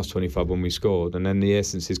half, the last 25 when we scored. And then the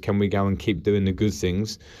essence is, can we go and keep doing the good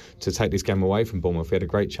things to take this game away from Bournemouth? We had a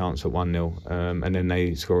great chance at 1-0, and then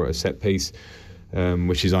they score at a set piece.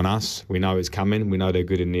 Which is on us. We know it's coming. We know they're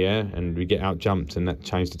good in the air, and we get out jumped, and that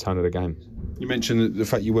changed the tone of the game. You mentioned the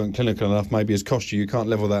fact you weren't clinical enough maybe has cost you. You can't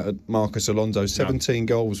level that at Marcos Alonso. 17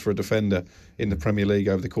 goals for a defender in the Premier League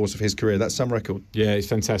over the course of his career. That's some record. Yeah, it's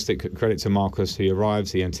fantastic. Credit to Marcos. He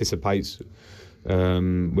arrives, he anticipates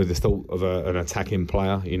with the thought of an attacking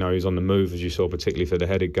player. He's on the move, as you saw, particularly for the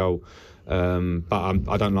headed goal. But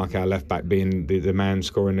I don't like our left back being the man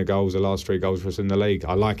scoring the goals, the last 3 goals for us in the league.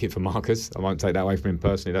 I like it for Marcus. I won't take that away from him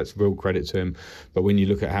personally. That's real credit to him. But when you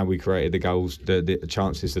look at how we created the goals, the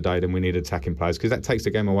chances today, then we need attacking players because that takes the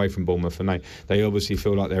game away from Bournemouth, and they obviously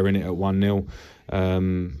feel like they're in it at 1-0.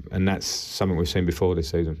 And that's something we've seen before this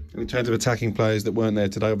season. In terms of attacking players that weren't there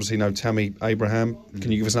today, obviously no Tammy Abraham.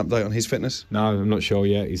 Can you give us an update on his fitness? No, I'm not sure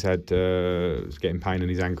yet. He's had getting pain in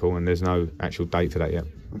his ankle, and there's no actual date for that yet.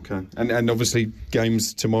 Okay. And obviously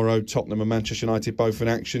games tomorrow, Tottenham and Manchester United both in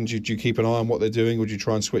action. Do you keep an eye on what they're doing, or do you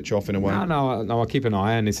try and switch off in a way? No, I keep an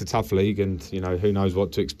eye, and it's a tough league, and who knows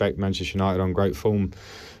what to expect. Manchester United on great form.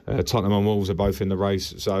 Tottenham and Wolves are both in the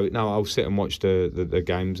race, so I'll sit and watch the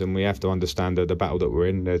games, and we have to understand the battle that we're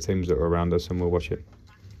in. There are teams that are around us, and we'll watch it.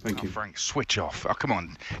 Thank you, Frank. Switch off. Oh, come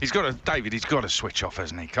on. He's got to switch off,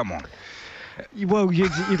 hasn't he? Come on. Well,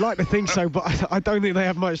 you'd like to think so, but I don't think they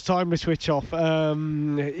have much time to switch off.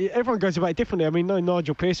 Everyone goes about it differently. I mean, no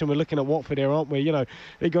Nigel Pearson, we're looking at Watford here, aren't we?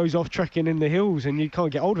 He goes off trekking in the hills and you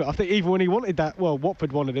can't get hold of it. I think even when he wanted that,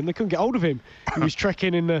 Watford wanted him, they couldn't get hold of him. He was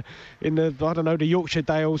trekking in the I don't know, the Yorkshire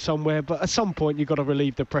Dales somewhere, but at some point you've got to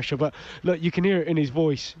relieve the pressure. But look, you can hear it in his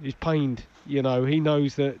voice. He's pained. He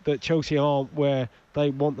knows that Chelsea aren't where they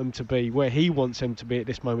want them to be, where he wants them to be at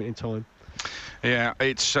this moment in time. Yeah,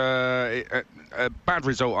 it's a bad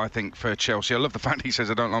result, I think, for Chelsea. I love the fact he says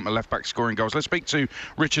I don't like my left-back scoring goals. Let's speak to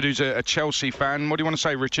Richard, who's a Chelsea fan. What do you want to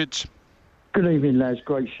say, Richard? Good evening, lads.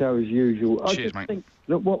 Great show as usual. Cheers, mate. I think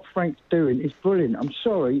that what Frank's doing is brilliant. I'm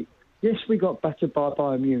sorry. Yes, we got battered by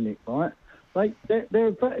Bayern Munich, right? They're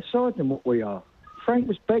a better side than what we are. Frank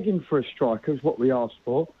was begging for a striker, is what we asked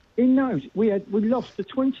for. He knows we lost the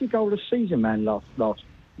 20-goal-a-season man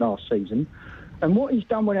last season. And what he's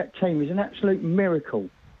done with that team is an absolute miracle.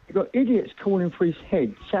 You've got idiots calling for his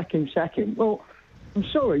head, sack him. Well, I'm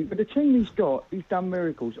sorry, but the team he's got, he's done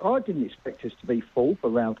miracles. I didn't expect us to be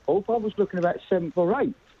around fourth. I was looking about 7th or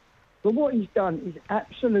 8th. But what he's done is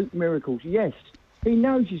absolute miracles. Yes, he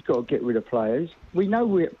knows he's got to get rid of players. We know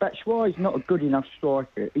Batshuayi's not a good enough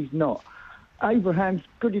striker. He's not. Abraham's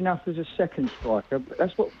good enough as a second striker, but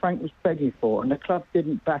that's what Frank was begging for, and the club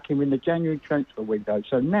didn't back him in the January transfer window.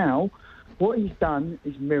 So now what he's done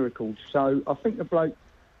is miracles. So I think the bloke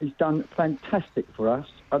has done fantastic for us.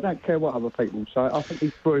 I don't care what other people say. I think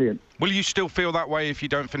he's brilliant. Will you still feel that way if you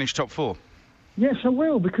don't finish top 4? Yes, I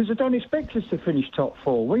will, because I don't expect us to finish top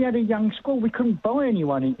 4. We had a young squad. We couldn't buy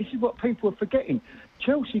anyone in. This is what people are forgetting.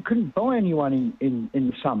 Chelsea couldn't buy anyone in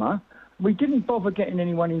the summer. We didn't bother getting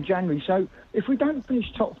anyone in January. So if we don't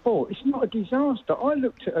finish top 4, it's not a disaster. I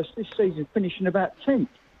looked at us this season finishing about 10th.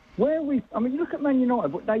 You look at Man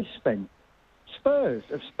United, what they spent. Spurs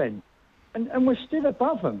have spent and we're still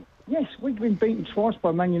above them. Yes, we've been beaten twice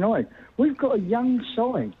by Man United. We've got a young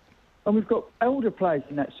side, and we've got older players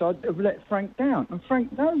in that side that have let Frank down. And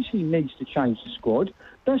Frank knows he needs to change the squad.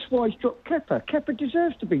 That's why he's dropped Kepa. Kepa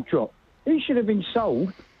deserves to be dropped. He should have been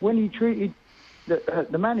sold when he treated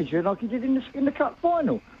the manager like he did in the cup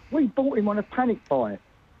final. We bought him on a panic buy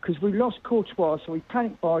because we lost Courtois, so we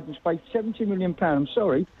panic buyed and paid £70 million. I'm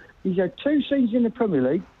sorry. He's had 2 seasons in the Premier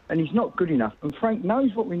League, and he's not good enough. And Frank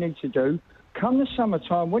knows what we need to do. Come the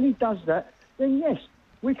summertime, when he does that, then yes,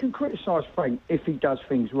 we can criticise Frank if he does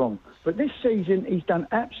things wrong. But this season, he's done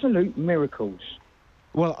absolute miracles.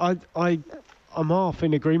 Well, I'm half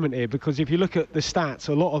in agreement here, because if you look at the stats,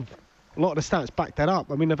 a lot of the stats back that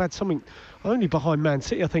up. I mean, they've had something only behind Man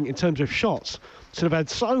City, I think, in terms of shots. So they've had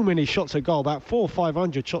so many shots at goal, about 400 or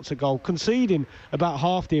 500 shots at goal, conceding about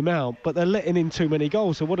half the amount, but they're letting in too many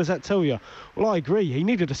goals. So what does that tell you? Well, I agree. He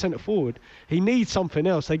needed a centre forward. He needs something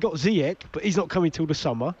else. They got Ziyech, but he's not coming till the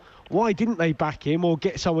summer. Why didn't they back him or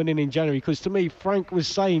get someone in January? Because to me, Frank was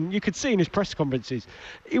saying, you could see in his press conferences,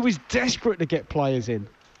 he was desperate to get players in.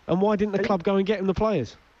 And why didn't the club go and get him the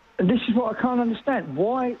players? And this is what I can't understand.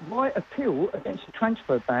 Why appeal against the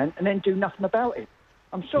transfer ban and then do nothing about it?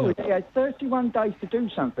 I'm sorry, They had 31 days to do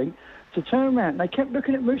something, to turn around. They kept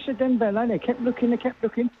looking at Moussa Dembele, they kept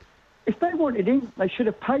looking. If they wanted him, they should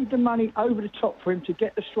have paid the money over the top for him to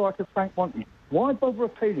get the striker Frank wanted. Why bother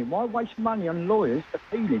appealing? Why waste money on lawyers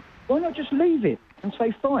appealing? Why not just leave it and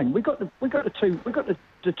say, fine, we got the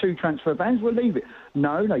two transfer bans, we'll leave it.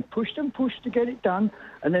 No, they pushed to get it done,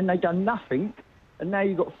 and then they done nothing. And now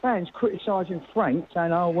you've got fans criticising Frank,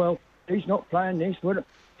 saying, oh, well, he's not playing this.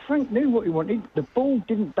 Frank knew what he wanted. The ball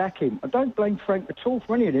didn't back him. I don't blame Frank at all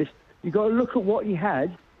for any of this. You've got to look at what he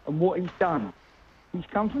had and what he's done. He's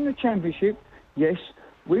come from the Championship. Yes,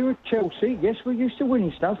 we were at Chelsea. Yes, we're used to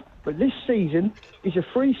winning stuff. But this season is a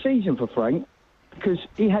free season for Frank because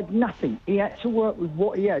he had nothing. He had to work with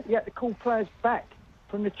what he had. He had to call players back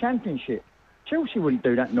from the Championship. Chelsea wouldn't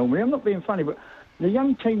do that normally. I'm not being funny, but the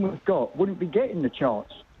young team we've got wouldn't be getting the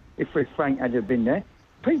chance if Frank had been there.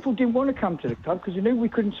 People didn't want to come to the club because they knew we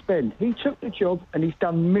couldn't spend. He took the job and he's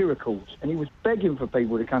done miracles. And he was begging for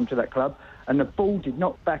people to come to that club, and the ball did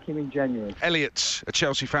not back him in January. Elliot, a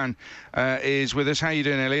Chelsea fan, is with us. How are you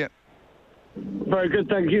doing, Elliot? Very good,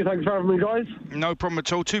 thank you. Thanks for having me, guys. No problem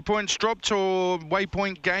at all. 2 points dropped or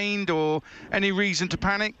waypoint gained or any reason to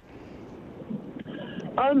panic?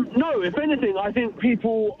 No, if anything, I think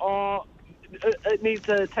people need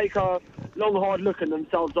to take a long, hard look at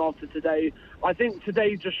themselves after today. I think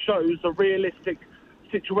today just shows a realistic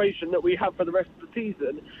situation that we have for the rest of the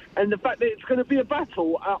season, and the fact that it's going to be a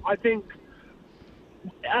battle. I think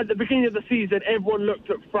at the beginning of the season, everyone looked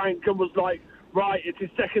at Frank and was like, right, it's his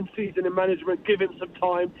second season in management, give him some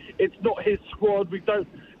time. It's not his squad, we don't,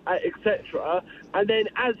 etc. And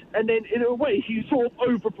then in a way, he sort of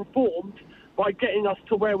overperformed by getting us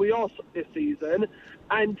to where we are this season.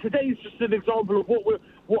 And today's just an example of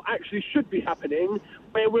what actually should be happening,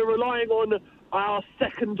 where we're relying on our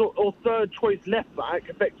second or third choice left back,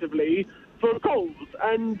 effectively, for goals.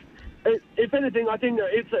 And if anything, I think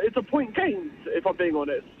it's a point gained, if I'm being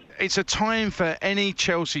honest. It's a time for any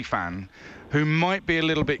Chelsea fan who might be a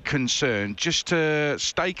little bit concerned just to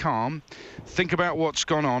stay calm, think about what's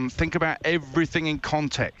gone on, think about everything in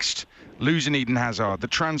context. Losing Eden Hazard, the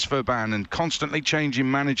transfer ban, and constantly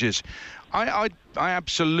changing managers. I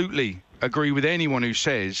absolutely agree with anyone who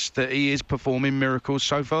says that he is performing miracles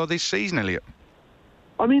so far this season, Elliot.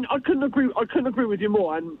 I mean, I couldn't agree with you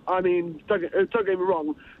more. And I mean, don't get me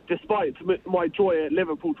wrong. Despite my joy at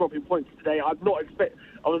Liverpool dropping points today, I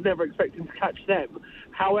was never expecting to catch them.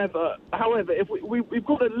 However, if we've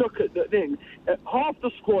got to look at the thing. Half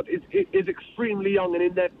the squad is extremely young and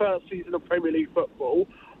in their first season of Premier League football.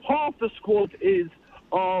 Half the squad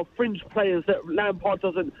are fringe players that Lampard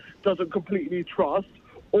doesn't completely trust,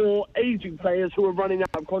 or aging players who are running out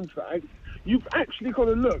of contracts. You've actually got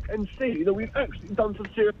to look and see that we've actually done some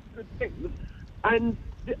serious good things. And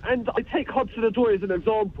I take Hudson-Odoi as an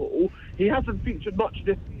example. He hasn't featured much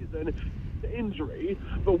this season, the injury,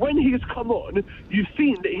 but when he's come on, you've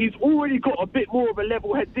seen that he's already got a bit more of a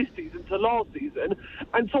level head this season to last season.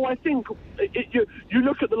 And so I think you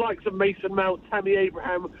look at the likes of Mason Mount, Tammy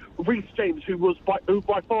Abraham, Reece James, who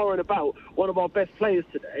by far and about one of our best players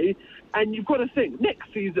today. And you've got to think,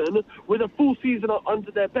 next season, with a full season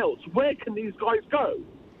under their belts, where can these guys go?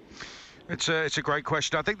 It's a great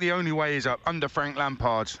question. I think the only way is up under Frank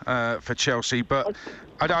Lampard for Chelsea. But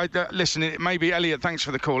listen, it may be, Elliot, thanks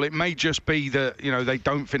for the call. It may just be that they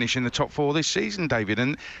don't finish in the top four this season, David,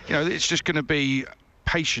 and it's just going to be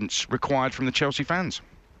patience required from the Chelsea fans.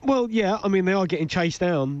 Well, yeah, I mean, they are getting chased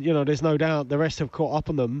down. You know, there's no doubt the rest have caught up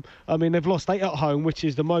on them. I mean, they've lost 8 at home, which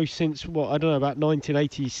is the most since, about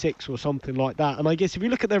 1986 or something like that. And I guess if you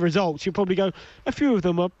look at their results, you probably go, a few of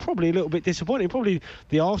them are probably a little bit disappointing. Probably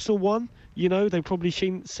the Arsenal one. You know, they've probably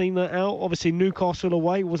seen that out. Obviously, Newcastle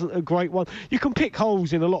away wasn't a great one. You can pick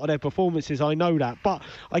holes in a lot of their performances, I know that. But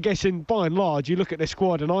I guess by and large, you look at their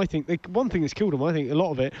squad, and I think one thing that's killed them, I think a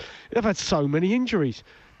lot of it, they've had so many injuries.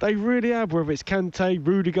 They really have, whether it's Kante,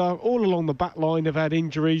 Rudiger, all along the back line have had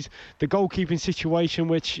injuries. The goalkeeping situation,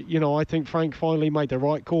 which, you know, I think Frank finally made the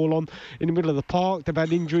right call on. In the middle of the park, they've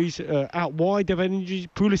had injuries. Out wide, they've had injuries.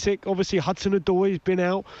 Pulisic, obviously, Hudson-Odoi has been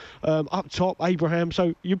out. Up top, Abraham.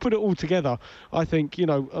 So you put it all together, I think, you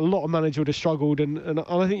know, a lot of managers would have struggled, and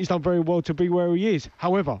I think he's done very well to be where he is.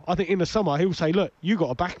 However, I think in the summer, he'll say, look, you got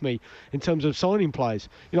to back me in terms of signing players.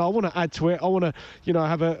 You know, I want to add to it. I want to, you know,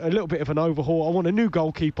 have a little bit of an overhaul. I want a new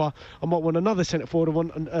goalkeeper. I might want another centre forward. I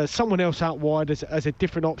want someone else out wide as a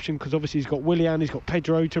different option, because obviously he's got Willian, he's got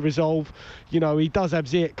Pedro to resolve. You know, he does have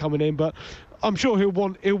Ziyech coming in, but I'm sure he'll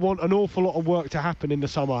want an awful lot of work to happen in the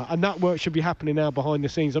summer, and that work should be happening now behind the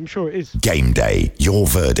scenes. I'm sure it is. Game Day, your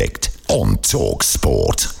verdict on Talk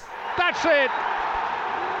Sport. That's it.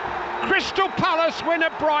 Crystal Palace win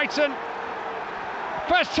at Brighton.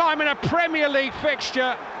 First time in a Premier League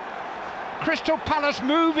fixture. Crystal Palace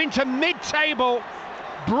move into mid-table.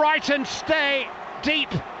 Brighton stay deep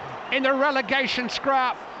in the relegation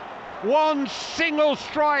scrap. One single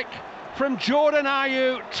strike from Jordan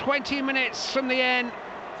Ayew, 20 minutes from the end,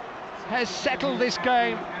 has settled this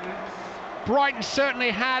game. Brighton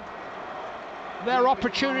certainly had their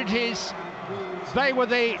opportunities. They were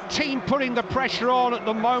the team putting the pressure on at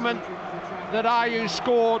the moment that Ayew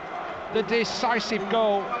scored the decisive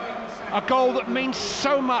goal. A goal that means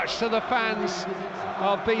so much to the fans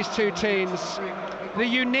of these two teams. The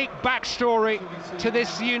unique backstory to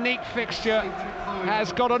this unique fixture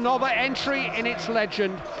has got another entry in its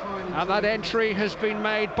legend, and that entry has been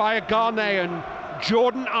made by a Ghanaian,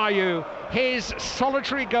 Jordan Ayew. His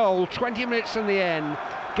solitary goal, 20 minutes in the end,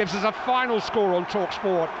 gives us a final score on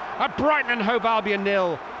TalkSport. At Brighton and Hove Albion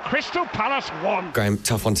 0, Crystal Palace 1. Graham,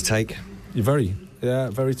 tough one to take. Very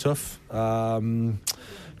tough.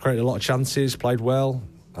 Created a lot of chances, played well.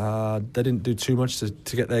 They didn't do too much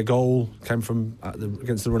to get their goal. Came from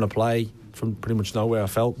against the run of play from pretty much nowhere, I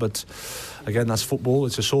felt. But again, that's football.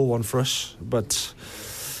 It's a sore one for us. But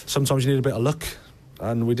sometimes you need a bit of luck,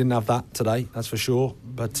 and we didn't have that today, that's for sure.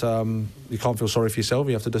 But you can't feel sorry for yourself.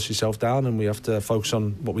 You have to dust yourself down, and we have to focus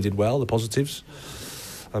on what we did well, the positives,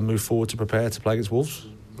 and move forward to prepare to play against Wolves.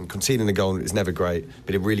 And conceding a goal is never great,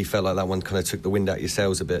 but it really felt like that one kind of took the wind out of your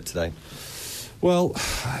sails a bit today. Well,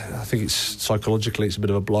 I think it's psychologically it's a bit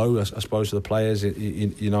of a blow, I suppose, to the players.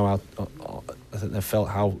 You know, I think they felt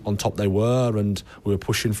how on top they were, and we were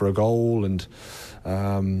pushing for a goal, and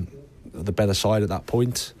the better side at that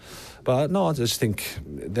point. But no, I just think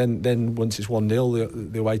then once it's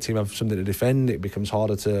 1-0, the away team have something to defend. It becomes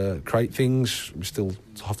harder to create things. We still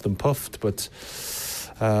huffed and puffed, but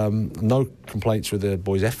no complaints with the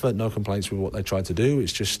boys' effort, no complaints with what they tried to do.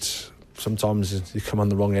 It's just sometimes you come on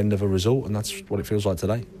the wrong end of a result, and that's what it feels like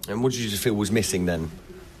today. And what did you just feel was missing then?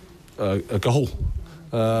 A goal.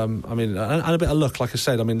 I mean, and a bit of luck, like I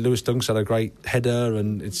said. I mean, Lewis Dunk's had a great header,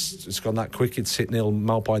 and it's gone that quick. It's hit Neil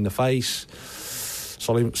Maupay in the face.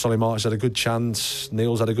 Solly March had a good chance.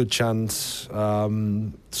 Neil's had a good chance.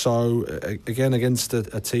 So again, against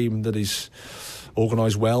a team that is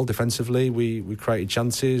organised well defensively, we created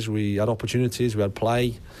chances, we had opportunities, we had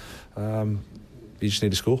play. You just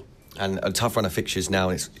need to score. And a tough run of fixtures now,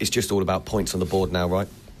 and it's just all about points on the board now, right?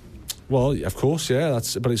 Well, of course, yeah.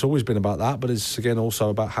 But it's always been about that. But it's again also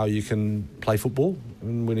about how you can play football.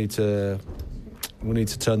 And we need to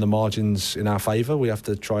turn the margins in our favour. We have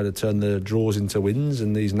to try to turn the draws into wins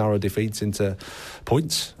and these narrow defeats into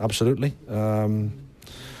points. Absolutely. But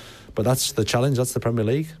that's the challenge. That's the Premier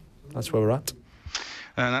League. That's where we're at.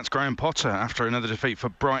 And that's Graham Potter after another defeat for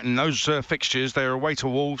Brighton. Those fixtures, they're away to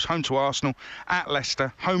Wolves, home to Arsenal, at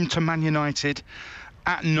Leicester, home to Man United,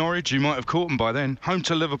 at Norwich, you might have caught them by then, home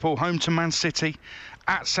to Liverpool, home to Man City,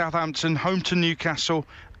 at Southampton, home to Newcastle,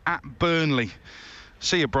 at Burnley.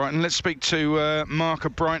 See you, Brighton. Let's speak to Mark, a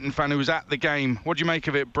Brighton fan who was at the game. What do you make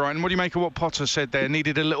of it, Brighton? What do you make of what Potter said there?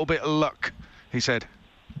 Needed a little bit of luck, he said.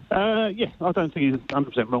 Yeah, I don't think he's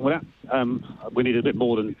 100% wrong with that. We needed a bit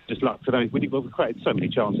more than just luck today. We created so many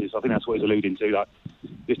chances. I think that's what he's alluding to. Like,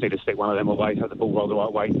 just need to stick one of them away, have the ball roll the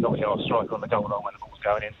right way, not hit our striker on the goal line when the ball's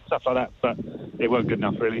going in, stuff like that. But it weren't good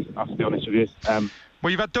enough, really. I have to be honest with you. Well,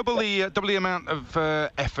 you've had double the amount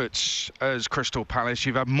of efforts as Crystal Palace.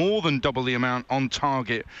 You've had more than double the amount on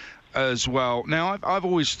target as well. Now, I've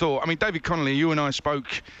always thought, I mean, David Connolly, you and I spoke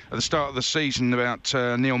at the start of the season about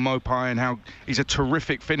Neal Maupay and how he's a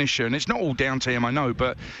terrific finisher, and it's not all down to him, I know,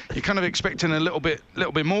 but you're kind of expecting a little bit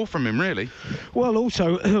more from him, really. Well,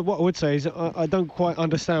 also, what I would say is I don't quite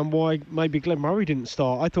understand why maybe Glenn Murray didn't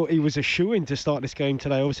start. I thought he was a shoo-in to start this game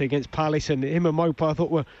today, obviously against Palace, and him and Maupay I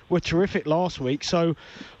thought were terrific last week, so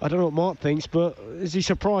I don't know what Mark thinks, but is he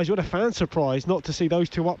surprised? What a fan surprised not to see those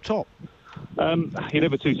two up top.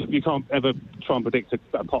 You can't ever try and predict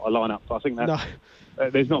a Potter lineup. I think that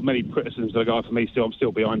there's not many criticisms of the guy for me. I'm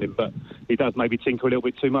still behind him, but he does maybe tinker a little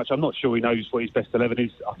bit too much. I'm not sure he knows what his best 11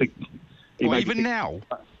 is. I think. Now?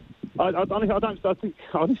 I honestly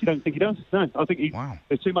don't think he does. No, I think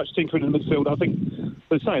there's too much tinkering in the midfield. I think,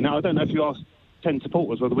 but saying that, I don't know if you asked 10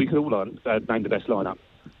 supporters whether we could all name the best lineup.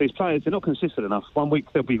 These players, they're not consistent enough. One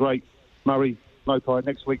week they'll be great, Murray, Maupay.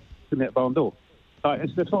 Next week, sitting at Barn Door.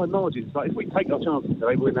 It's fine margins. If we take our chances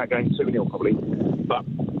today, we'll win that game 2-0 probably. But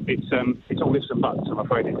it's all ifs and buts. I'm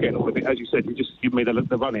afraid it's getting all a bit. As you said, you just give me the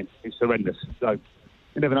run-in. It's horrendous. So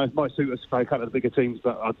you never know. It might suit us to play a couple of the bigger teams,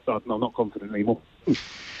 but I'm not confident anymore.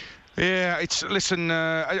 Yeah, in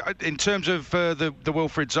terms of the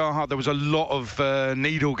Wilfried Zaha, there was a lot of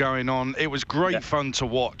needle going on. It was great fun to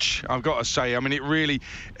watch, I've got to say. I mean,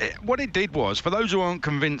 what it did was, for those who aren't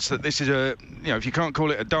convinced that this is if you can't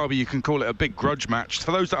call it a derby, you can call it a big grudge match.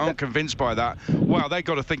 For those that aren't convinced by that, wow, they've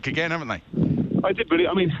got to think again, haven't they? I did really.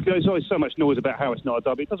 I mean, there's always so much noise about how it's not a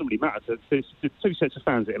derby. It doesn't really matter. There's two sets of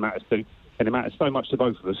fans that it matters to, and it matters so much to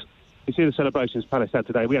both of us. You see the celebrations Palace had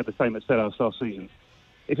today. We had the same at Selhurst last season.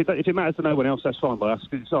 If it matters to no one else, that's fine by us,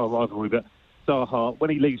 because it's our rivalry. But Zaha, when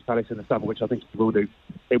he leaves Palace in the summer, which I think he will do,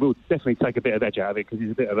 it will definitely take a bit of edge out of it, because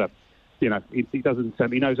he's a bit of a, he doesn't.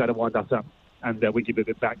 He knows how to wind us up, and we give it a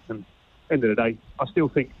bit back. And at the end of the day, I still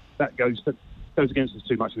think that goes against us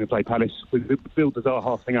too much when we play Palace. We build the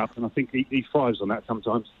Zaha thing up, and I think he thrives on that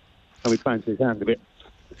sometimes, and we play into his hand a bit.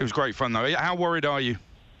 It was great fun, though. How worried are you?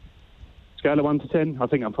 Scale of 1 to 10, I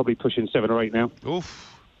think I'm probably pushing 7 or 8 now. Oof.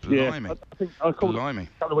 Blimey. Yeah, I think I called a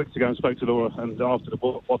couple of weeks ago and spoke to Laura, and after the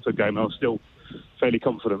Watford game, I was still fairly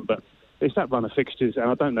confident. But it's that run of fixtures, and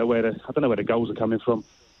I don't know where the goals are coming from,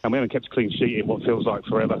 and we haven't kept a clean sheet in what feels like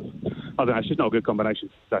forever. I don't know. It's just not a good combination.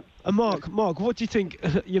 So. And Mark, what do you think?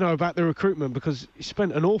 About the recruitment, because you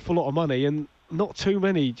spent an awful lot of money, and not too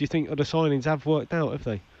many. Do you think of the signings have worked out? Have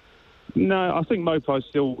they? No, I think Maupay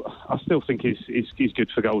I still think he's good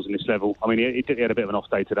for goals in this level. I mean, he had a bit of an off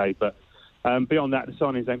day today, but. Beyond that, the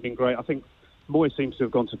signings ain't been great. I think Moyes seems to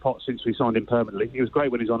have gone to pot since we signed him permanently. He was great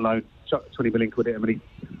when he was on loan, chucked 20 million quid at him, and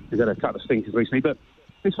he's had a couple of stinkers recently. But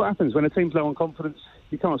this is what happens when a team's low on confidence.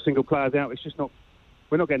 You can't single players out. It's just not.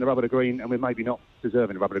 We're not getting the rubber to green, and we're maybe not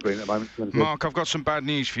deserving the rubber to green at the moment. Mark, I've got some bad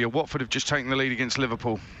news for you. Watford have just taken the lead against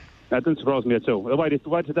Liverpool. That doesn't surprise me at all. The way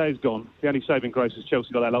today's gone, the only saving grace is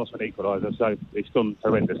Chelsea got that last-minute equaliser, so it's gone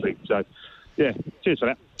horrendously. So. Yeah, cheers for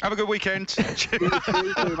that. Have a good weekend.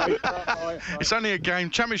 It's only a game.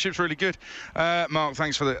 Championship's really good. Mark,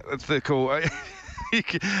 thanks for the call.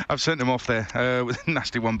 I've sent him off there with a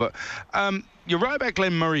nasty one. But you're right about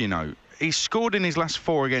Glenn Murray, He's scored in his last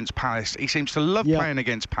 4 against Palace. He seems to love playing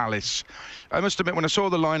against Palace. I must admit, when I saw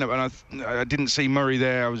the lineup and I didn't see Murray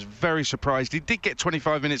there, I was very surprised. He did get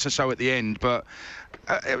 25 minutes or so at the end, but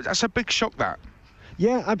that's a big shock, that.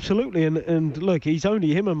 Yeah, absolutely. And look, him and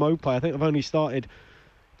Maupay, I think, have only started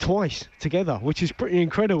twice together, which is pretty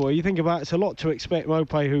incredible. You think about it, it's a lot to expect.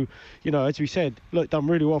 Maupay, who, as we said, done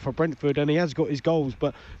really well for Brentford, and he has got his goals,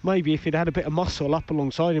 but maybe if he'd had a bit of muscle up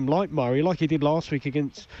alongside him like Murray, like he did last week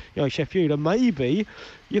against Sheffield, and maybe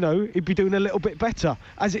he'd be doing a little bit better.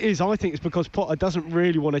 As it is, I think it's because Potter doesn't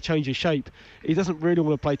really want to change his shape. He doesn't really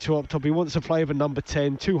want to play 2 up top. He wants to play with a number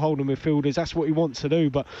 10, 2 holding midfielders. That's what he wants to do.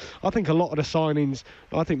 But I think a lot of the signings,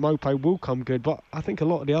 I think Maupay will come good, but I think a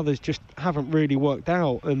lot of the others just haven't really worked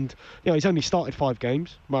out. And he's only started 5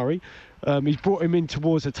 games, Murray. He's brought him in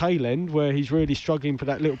towards the tail end where he's really struggling for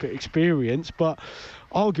that little bit of experience. But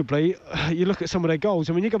arguably, you look at some of their goals.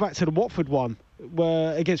 I mean, you go back to the Watford one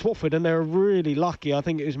against Watford, and they were really lucky. I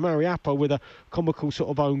think it was Mariappa with a comical sort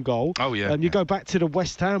of own goal. Oh, yeah. You go back to the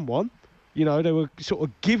West Ham one. They were sort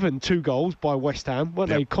of given 2 goals by West Ham, weren't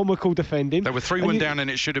they? Comical defending. They were 3-1 down, and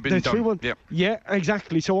it should have been done. 3-1. Yep. Yeah,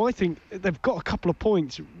 exactly. So I think they've got a couple of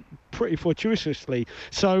points pretty fortuitously.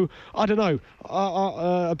 So I don't know.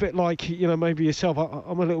 A bit like maybe yourself.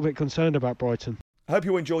 I'm a little bit concerned about Brighton. I hope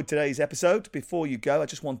you enjoyed today's episode. Before you go, I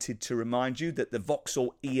just wanted to remind you that the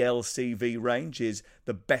Vauxhall ELCV range is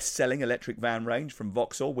the best-selling electric van range from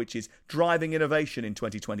Vauxhall, which is driving innovation in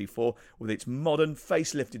 2024 with its modern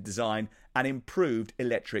facelifted design and improved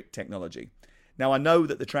electric technology. Now, I know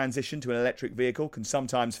that the transition to an electric vehicle can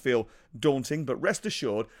sometimes feel daunting, but rest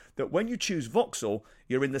assured that when you choose Vauxhall,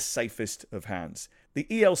 you're in the safest of hands. The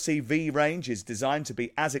ELC-V range is designed to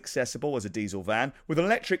be as accessible as a diesel van, with an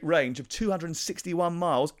electric range of 261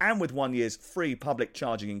 miles and with 1 year's free public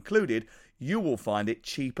charging included. You will find it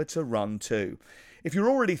cheaper to run too. If you're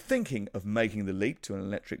already thinking of making the leap to an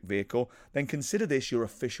electric vehicle, then consider this your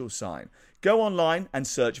official sign. Go online and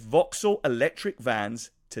search Vauxhall electric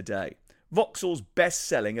vans today. Vauxhall's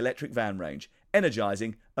best-selling electric van range,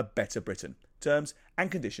 energising a better Britain. Terms and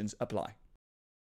conditions apply.